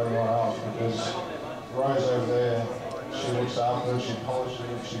give it to anyone else, because Rose over there, she looks after it, she polishes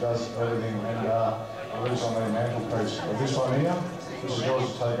it, she does everything, and it lives on the mantelpiece. But this one here, this is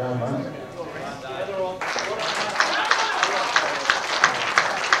yours to take home, mate.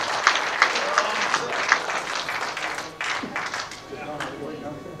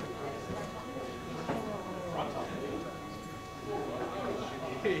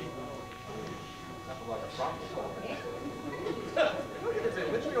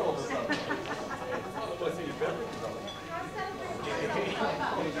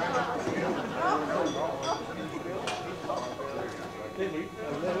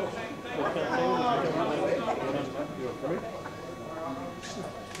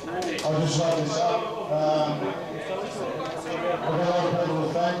 I'll just wrap this up. I've got a lot of people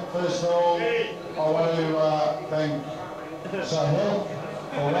to thank. First of all, I want to thank Sahel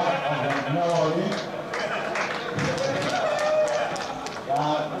for what? I've got no idea. I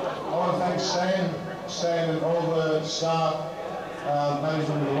want to thank Stan and all the staff,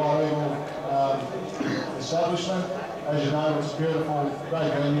 management of the Wild Eagle establishment. As you know, it's beautiful,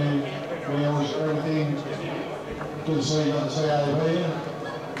 great venue, meals, everything. Good to see you on the CAB.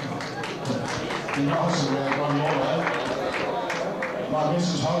 You're nice around one more, eh? My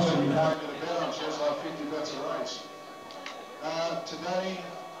Mrs. Hodgson, you can't get a bet on, she has like 50 bets a race. Today,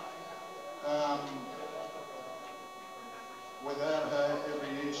 without her, every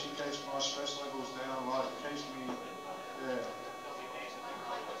year she keeps my stress levels down, like keeps me,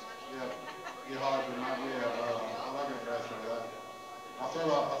 you're hybrid, mate, I'm not going to go through that. I thought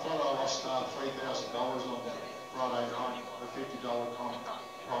I lost $3,000 on Friday night, the $50 comp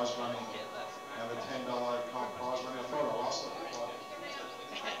prize money and the $10 comp prize money. I thought I lost it.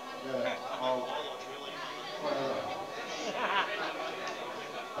 But, whatever.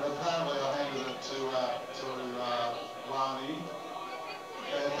 But apparently I handed it to Wani.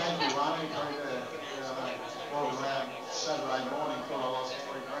 Thank you, Wani. Walked around Saturday morning, thought I lost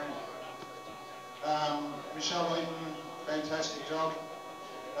 $3,000. Michelle Eaton, fantastic job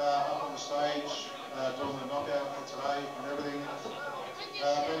up on the stage, doing the knockout for today and everything.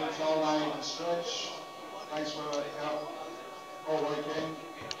 Being told and Stretch, thanks for help all weekend.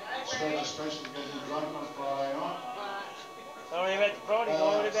 Stretch especially getting drunk on Friday night. Sorry about Friday,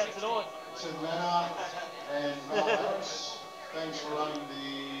 what about tonight? Sid Manor and Mel Harris, thanks for running the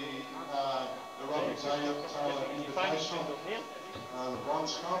Robert Taylor Invitational. the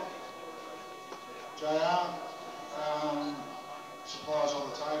bronze comp. JR supplies on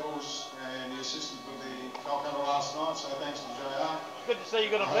the tables and he assisted with the cock hunter last night, so thanks to JR. Good to see you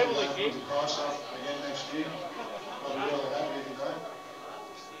got a level this year. Put the price up again next year. I'll be really happy if you do.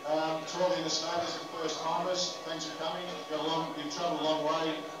 To all the interstaters and first timers, thanks for coming. You've travelled a long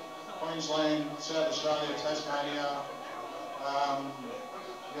way. Queensland, South Australia, Tasmania,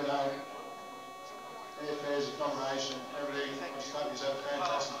 you know, airfares, accommodation, everything. I just hope you've had a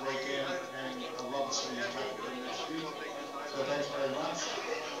fantastic weekend and I'd love to see you back again next year. So thanks very much.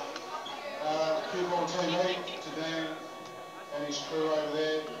 CueballTV to Dan and his crew over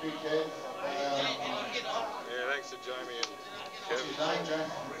there, Big Kev. Yeah, thanks to Jamie and What's his name,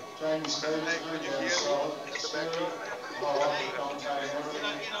 Jamie Stevens, really solid. I like the commentating and everything.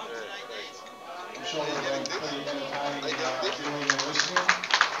 I'm sure we've been pretty entertaining viewing and listening.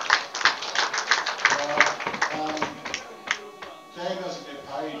 Dan doesn't get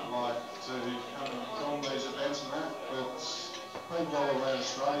paid like to come and film these events and that, but people all around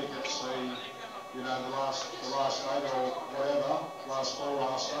Australia get to see, you know, the last 8 or whatever, last 4,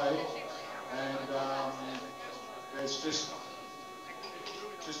 last 8, and it's just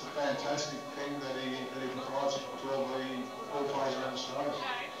a fantastic thing that he provides to all the players around Australia.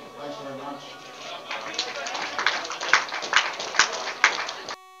 Thanks very much.